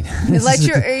explain.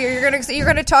 You're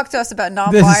gonna talk to us about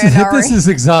non-binary. This is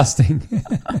exhausting.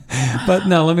 But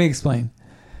no, let me explain.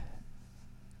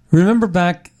 Remember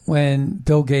back when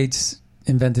Bill Gates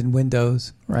invented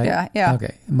Windows, right? Yeah.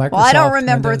 Okay. Microsoft, well, I don't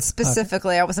remember Windows. it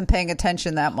specifically. I wasn't paying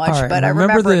attention that much, All right. but I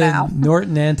remember now.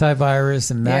 Norton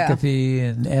antivirus and McAfee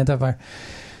and antivirus.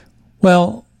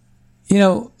 Well,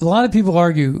 a lot of people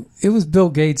argue it was Bill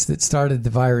Gates that started the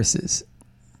viruses,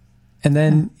 and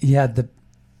then he had the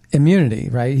immunity,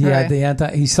 right? He had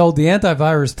he sold the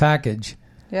antivirus package,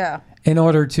 in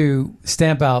order to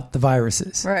stamp out the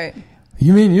viruses, right?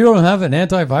 You mean you don't have an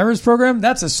antivirus program?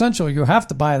 That's essential. You have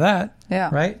to buy that,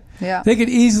 right? Yeah. They could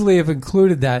easily have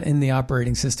included that in the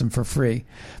operating system for free,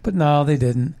 but no, they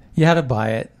didn't. You had to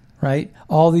buy it, right?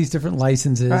 All these different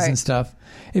licenses and stuff.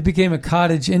 It became a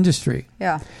cottage industry.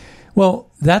 Yeah. Well,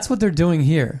 that's what they're doing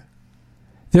here.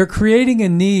 They're creating a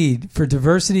need for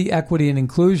diversity, equity, and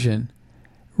inclusion,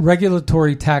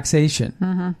 regulatory taxation.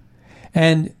 Mm-hmm.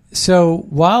 And so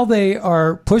while they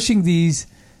are pushing these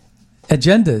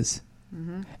agendas,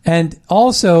 and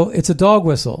also it's a dog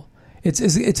whistle.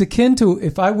 It's akin to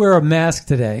if I wear a mask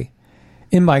today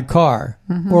in my car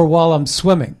or while I'm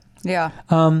swimming. Yeah.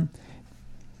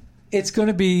 It's going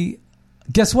to be,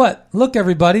 guess what? Look,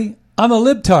 everybody, I'm a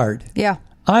libtard. Yeah.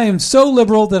 I am so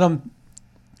liberal that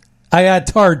I add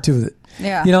tard to it.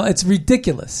 Yeah. It's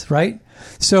ridiculous, right?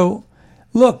 So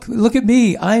look at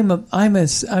me. I'm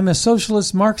a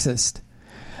socialist Marxist.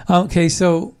 Okay,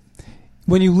 so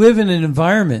when you live in an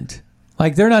environment,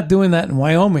 like they're not doing that in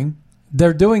Wyoming,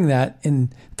 they're doing that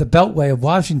in the Beltway of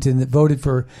Washington that voted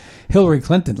for Hillary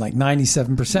Clinton, like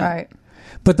 97%. Right.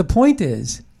 But the point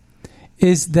is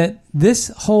that this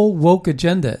whole woke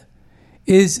agenda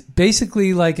is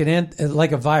basically like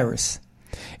a virus.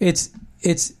 It's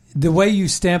the way you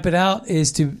stamp it out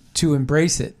is to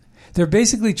embrace it. They're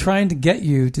basically trying to get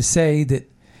you to say that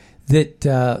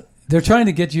they're trying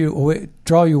to get you away,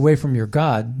 draw you away from your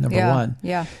God. Number one,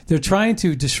 they're trying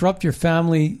to disrupt your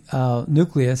family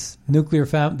nucleus, the nuclear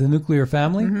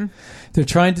family. Mm-hmm. They're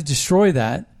trying to destroy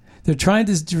that. They're trying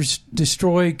to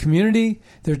destroy community.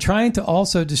 They're trying to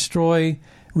also destroy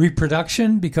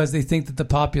reproduction because they think that the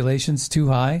population's too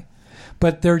high.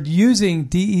 But they're using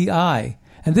DEI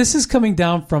And this is coming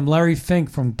down from Larry Fink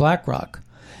from BlackRock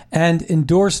and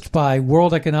endorsed by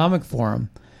World Economic Forum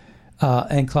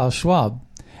and Klaus Schwab.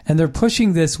 And they're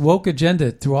pushing this woke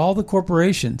agenda through all the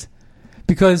corporations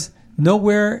because no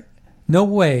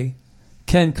way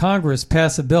can Congress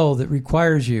pass a bill that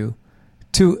requires you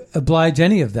to oblige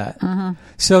any of that. Mm-hmm.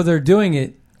 So they're doing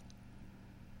it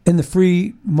in the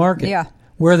free market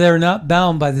where they're not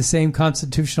bound by the same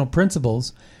constitutional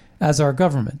principles as our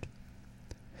government.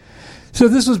 So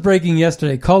this was breaking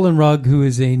yesterday. Colin Rugg, who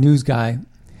is a news guy,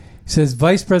 says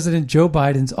Vice President Joe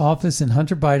Biden's office and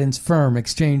Hunter Biden's firm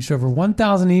exchanged over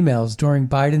 1,000 emails during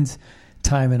Biden's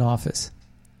time in office.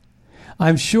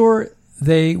 I'm sure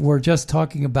they were just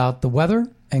talking about the weather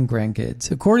and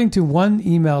grandkids. According to one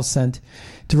email sent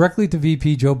directly to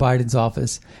VP Joe Biden's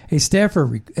office, a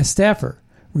staffer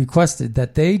requested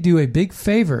that they do a big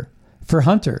favor for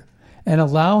Hunter and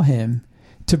allow him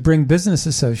to bring business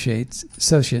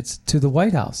associates to the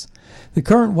White House. The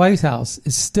current White House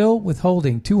is still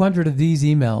withholding 200 of these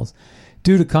emails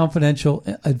due to confidential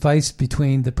advice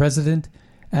between the president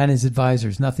and his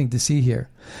advisors. Nothing to see here.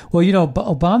 Well,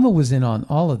 Obama was in on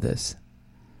all of this.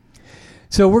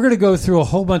 So we're going to go through a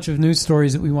whole bunch of news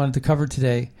stories that we wanted to cover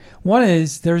today. One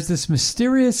is there's this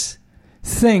mysterious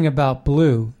thing about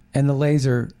blue and the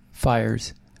laser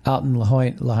fires out in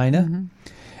Lahaina. Mm-hmm.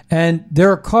 And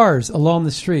there are cars along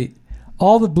the street.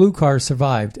 All the blue cars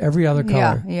survived. Every other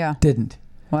car didn't.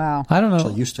 Wow. I don't know.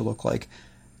 It used to look like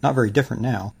not very different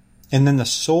now. And then the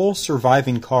sole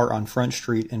surviving car on Front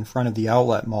Street in front of the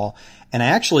outlet mall. And I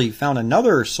actually found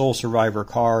another sole survivor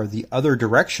car the other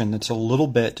direction that's a little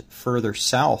bit further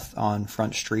south on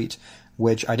Front Street,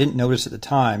 which I didn't notice at the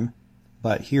time.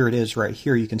 But here it is right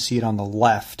here. You can see it on the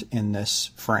left in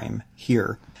this frame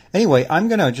here. Anyway, I'm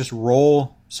going to just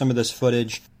roll some of this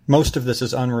footage. Most of this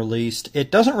is unreleased.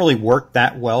 It doesn't really work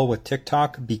that well with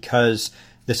TikTok because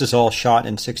this is all shot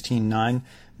in 16:9.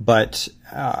 But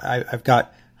I've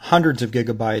got hundreds of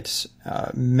gigabytes,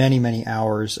 many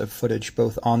hours of footage,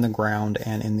 both on the ground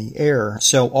and in the air.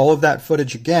 So all of that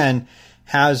footage, again,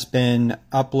 has been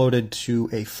uploaded to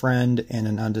a friend in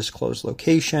an undisclosed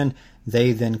location.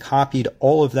 They then copied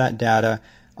all of that data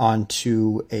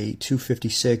onto a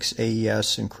 256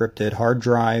 AES encrypted hard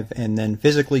drive and then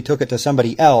physically took it to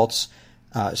somebody else.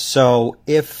 So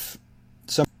if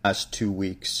some last 2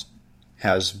 weeks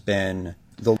has been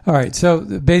all right, so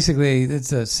basically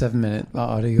it's a 7-minute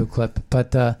audio clip,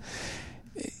 but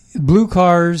blue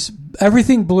cars,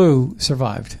 everything blue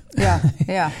survived. Yeah,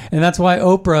 yeah. And that's why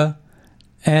Oprah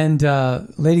and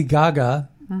Lady Gaga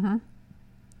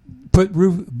put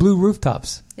blue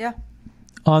rooftops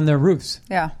on their roofs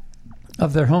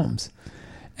of their homes.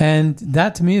 And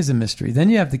that to me is a mystery.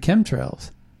 Then you have the chemtrails.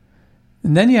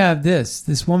 And then you have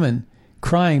this woman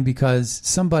crying because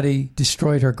somebody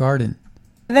destroyed her garden.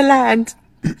 The land.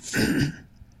 That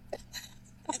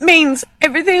means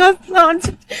everything I've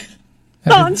planted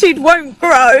won't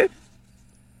grow,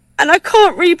 and I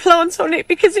can't replant on it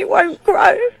because it won't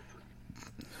grow.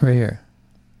 Right here.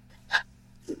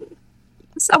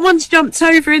 Someone's jumped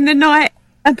over in the night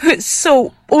and put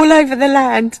salt all over the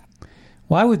land.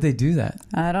 Why would they do that?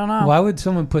 I don't know. Why would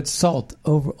someone put salt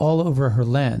all over her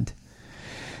land?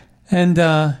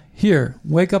 And here,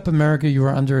 wake up America, you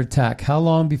are under attack. How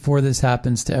long before this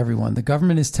happens to everyone? The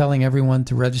government is telling everyone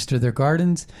to register their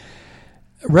gardens.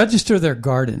 Register their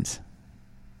gardens.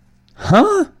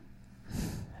 Huh?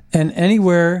 And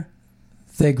anywhere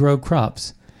they grow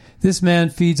crops. This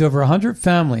man feeds over 100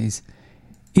 families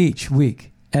each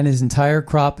week, and his entire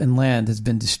crop and land has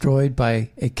been destroyed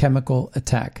by a chemical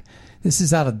attack. This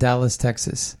is out of Dallas,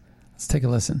 Texas. Let's take a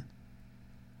listen.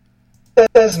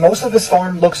 Says most of his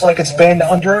farm looks like it's been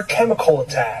under a chemical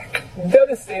attack.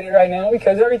 Devastated right now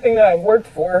because everything that I've worked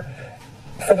for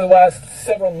the last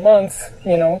several months,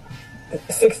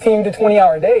 16 to 20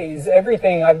 hour days,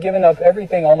 everything, I've given up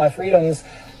everything, all my freedoms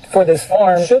for this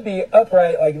farm should be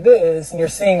upright like this, and you're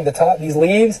seeing the top, these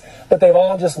leaves, but they've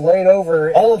all just laid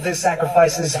over. All of his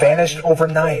sacrifices vanished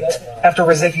overnight after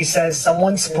Riziki says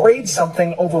someone sprayed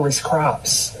something over his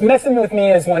crops. Messing with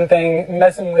me is one thing.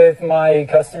 Messing with my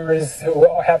customers who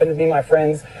happen to be my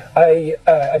friends, I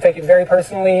take it very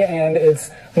personally, and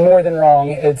it's more than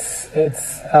wrong. It's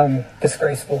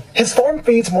disgraceful. His farm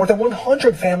feeds more than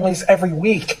 100 families every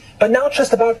week, but now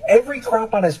just about every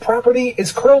crop on his property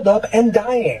is curled up and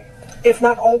dying, if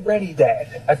not already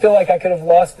dead. I feel like I could have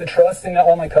lost the trust in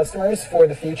all my customers for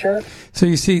the future. So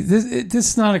you see, this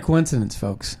is not a coincidence,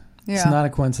 folks. Yeah. It's not a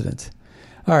coincidence.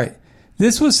 All right.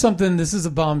 This is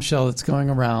a bombshell that's going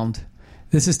around.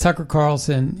 This is Tucker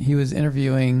Carlson. He was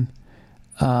interviewing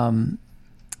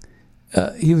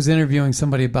he was interviewing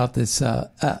somebody about this.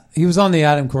 He was on the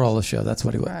Adam Carolla show. That's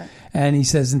what he was. Right. And he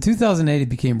says, in 2008, it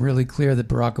became really clear that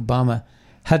Barack Obama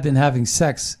had been having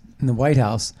sex in the White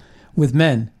House with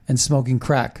men and smoking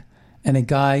crack. And a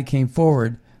guy came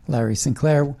forward, Larry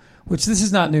Sinclair, which this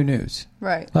is not new news.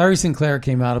 Right. Larry Sinclair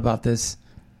came out about this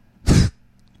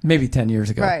maybe 10 years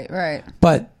ago. Right.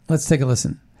 But let's take a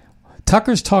listen.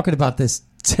 Tucker's talking about this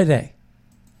today.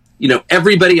 You know,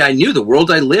 everybody I knew, the world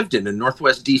I lived in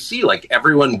Northwest D.C., like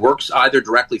everyone works either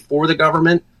directly for the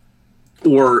government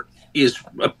or is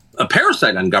a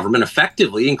parasite on government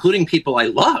effectively, including people I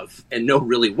love and know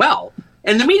really well.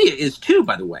 And the media is too,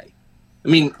 by the way. I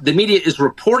mean, the media is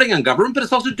reporting on government, but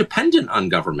it's also dependent on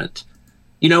government.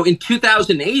 You know, in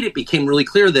 2008, it became really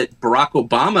clear that Barack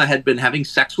Obama had been having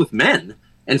sex with men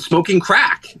and smoking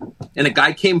crack. And a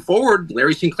guy came forward,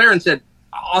 Larry Sinclair, and said,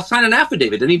 I'll sign an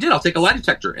affidavit. And he did. I'll take a lie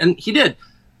detector. And he did.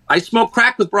 I smoked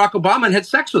crack with Barack Obama and had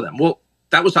sex with him. Well,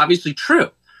 that was obviously true.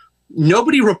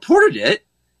 Nobody reported it,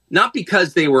 not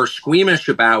because they were squeamish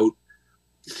about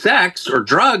sex or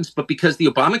drugs, but because the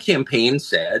Obama campaign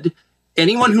said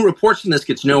anyone who reports on this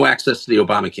gets no access to the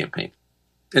Obama campaign.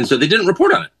 And so they didn't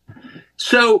report on it.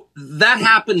 So that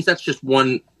happens. That's just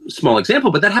one small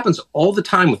example, but that happens all the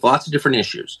time with lots of different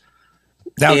issues.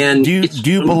 Now, and do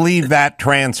you believe that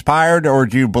transpired, or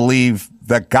do you believe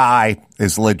the guy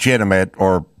is legitimate,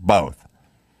 or both?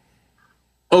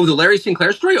 Oh, the Larry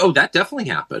Sinclair story? Oh, that definitely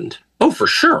happened. Oh, for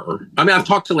sure. I mean, I've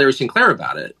talked to Larry Sinclair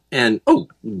about it, and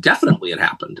definitely it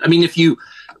happened. I mean,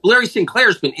 Larry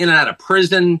Sinclair's been in and out of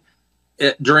prison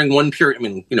during one period. I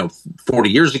mean, 40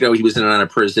 years ago, he was in and out of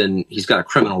prison. He's got a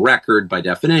criminal record by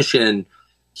definition.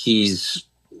 He's,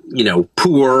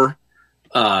 poor.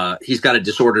 He's got a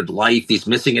disordered life. He's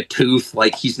missing a tooth.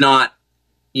 Like, he's not,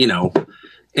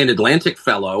 an Atlantic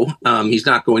fellow. He's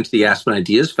not going to the Aspen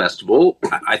Ideas Festival.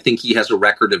 I think he has a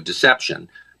record of deception.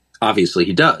 Obviously,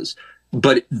 he does.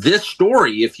 But this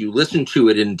story, if you listen to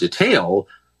it in detail,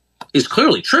 is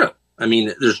clearly true. I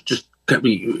mean, I'm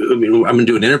going to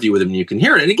do an interview with him and you can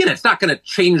hear it. And again, it's not going to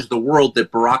change the world that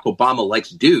Barack Obama likes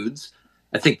dudes.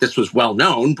 I think this was well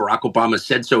known. Barack Obama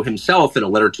said so himself in a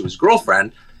letter to his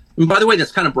girlfriend. And by the way,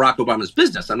 that's kind of Barack Obama's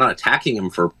business. I'm not attacking him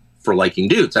for liking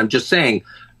dudes. I'm just saying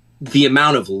the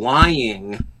amount of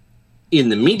lying in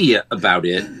the media about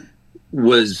it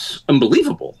was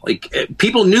unbelievable. Like,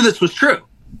 people knew this was true,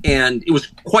 and it was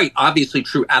quite obviously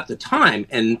true at the time.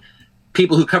 And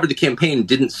people who covered the campaign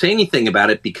didn't say anything about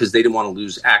it because they didn't want to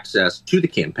lose access to the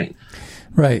campaign.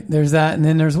 Right. There's that. And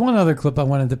then there's one other clip I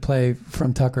wanted to play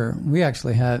from Tucker. We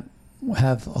actually have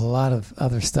a lot of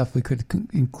other stuff we could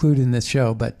include in this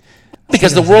show, but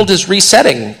because the world is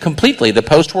resetting completely. The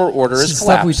post-war order is collapsing.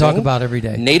 Stuff we talk about every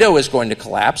day. NATO is going to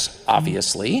collapse,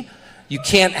 obviously. You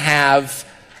can't have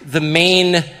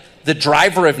the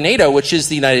driver of NATO, which is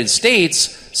the United States,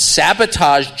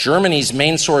 sabotage Germany's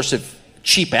main source of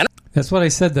cheap energy. That's what I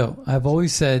said, though. I've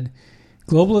always said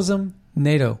globalism,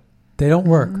 NATO, they don't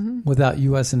work without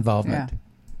U.S. involvement. Yeah.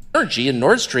 Energy in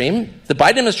Nord Stream, the Biden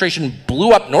administration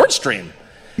blew up Nord Stream.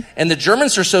 And the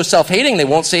Germans are so self-hating, they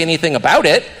won't say anything about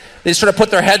it. They sort of put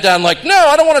their head down like, no,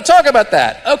 I don't want to talk about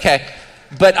that. Okay.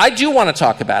 But I do want to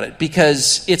talk about it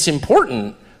because it's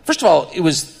important. First of all, it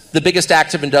was the biggest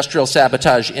act of industrial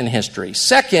sabotage in history.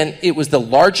 Second, it was the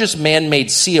largest man-made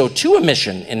CO2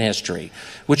 emission in history,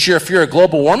 which if you're a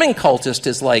global warming cultist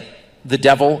is like the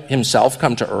devil himself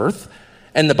come to Earth.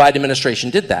 And the Biden administration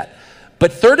did that.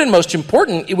 But third and most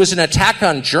important, it was an attack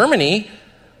on Germany,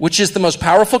 which is the most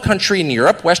powerful country in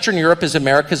Europe. Western Europe is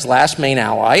America's last main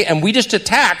ally, and we just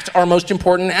attacked our most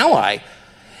important ally.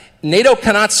 NATO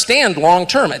cannot stand long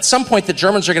term. At some point, the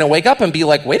Germans are going to wake up and be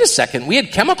like, wait a second, we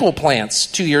had chemical plants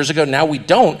 2 years ago, now we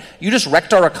don't. You just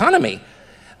wrecked our economy.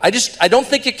 I don't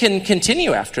think it can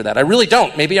continue after that. I really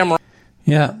don't. Maybe I'm wrong.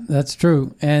 Yeah, that's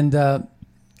true. And I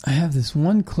have this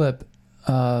one clip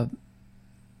of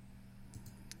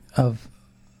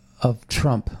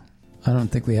Trump. I don't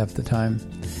think we have the time.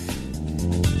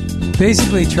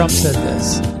 Basically, Trump said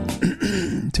this.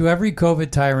 To every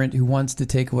COVID tyrant who wants to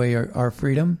take away our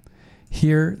freedom,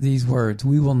 hear these words: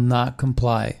 we will not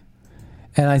comply.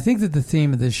 And I think that the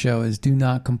theme of this show is do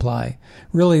not comply.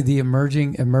 Really, the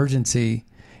emergency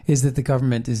is that the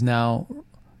government is now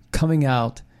coming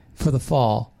out for the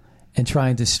fall and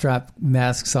trying to strap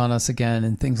masks on us again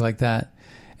and things like that.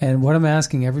 And what I'm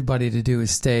asking everybody to do is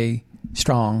stay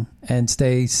strong and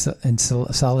stay in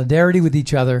solidarity with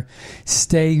each other,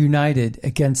 stay united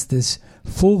against this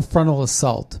full frontal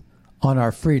assault on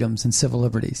our freedoms and civil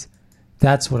liberties.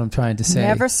 That's what I'm trying to say.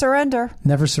 Never surrender.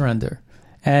 Never surrender.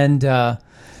 And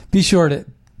be sure to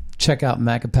check out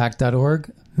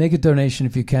magapack.org. Make a donation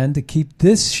if you can to keep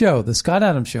this show, The Scott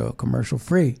Adams Show, commercial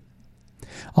free.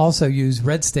 Also use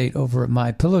Red State over at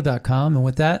mypillow.com. And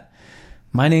with that,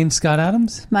 my name's Scott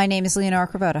Adams. My name is Leonora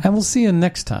Cravetta. And we'll see you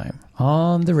next time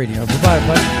on the radio. Bye-bye,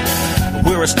 buddy.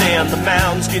 Where I stand, the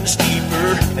mound's getting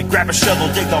steeper. They grab a shovel,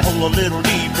 dig the hole a little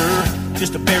deeper,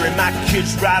 just to bury my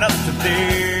kids right up to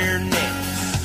there.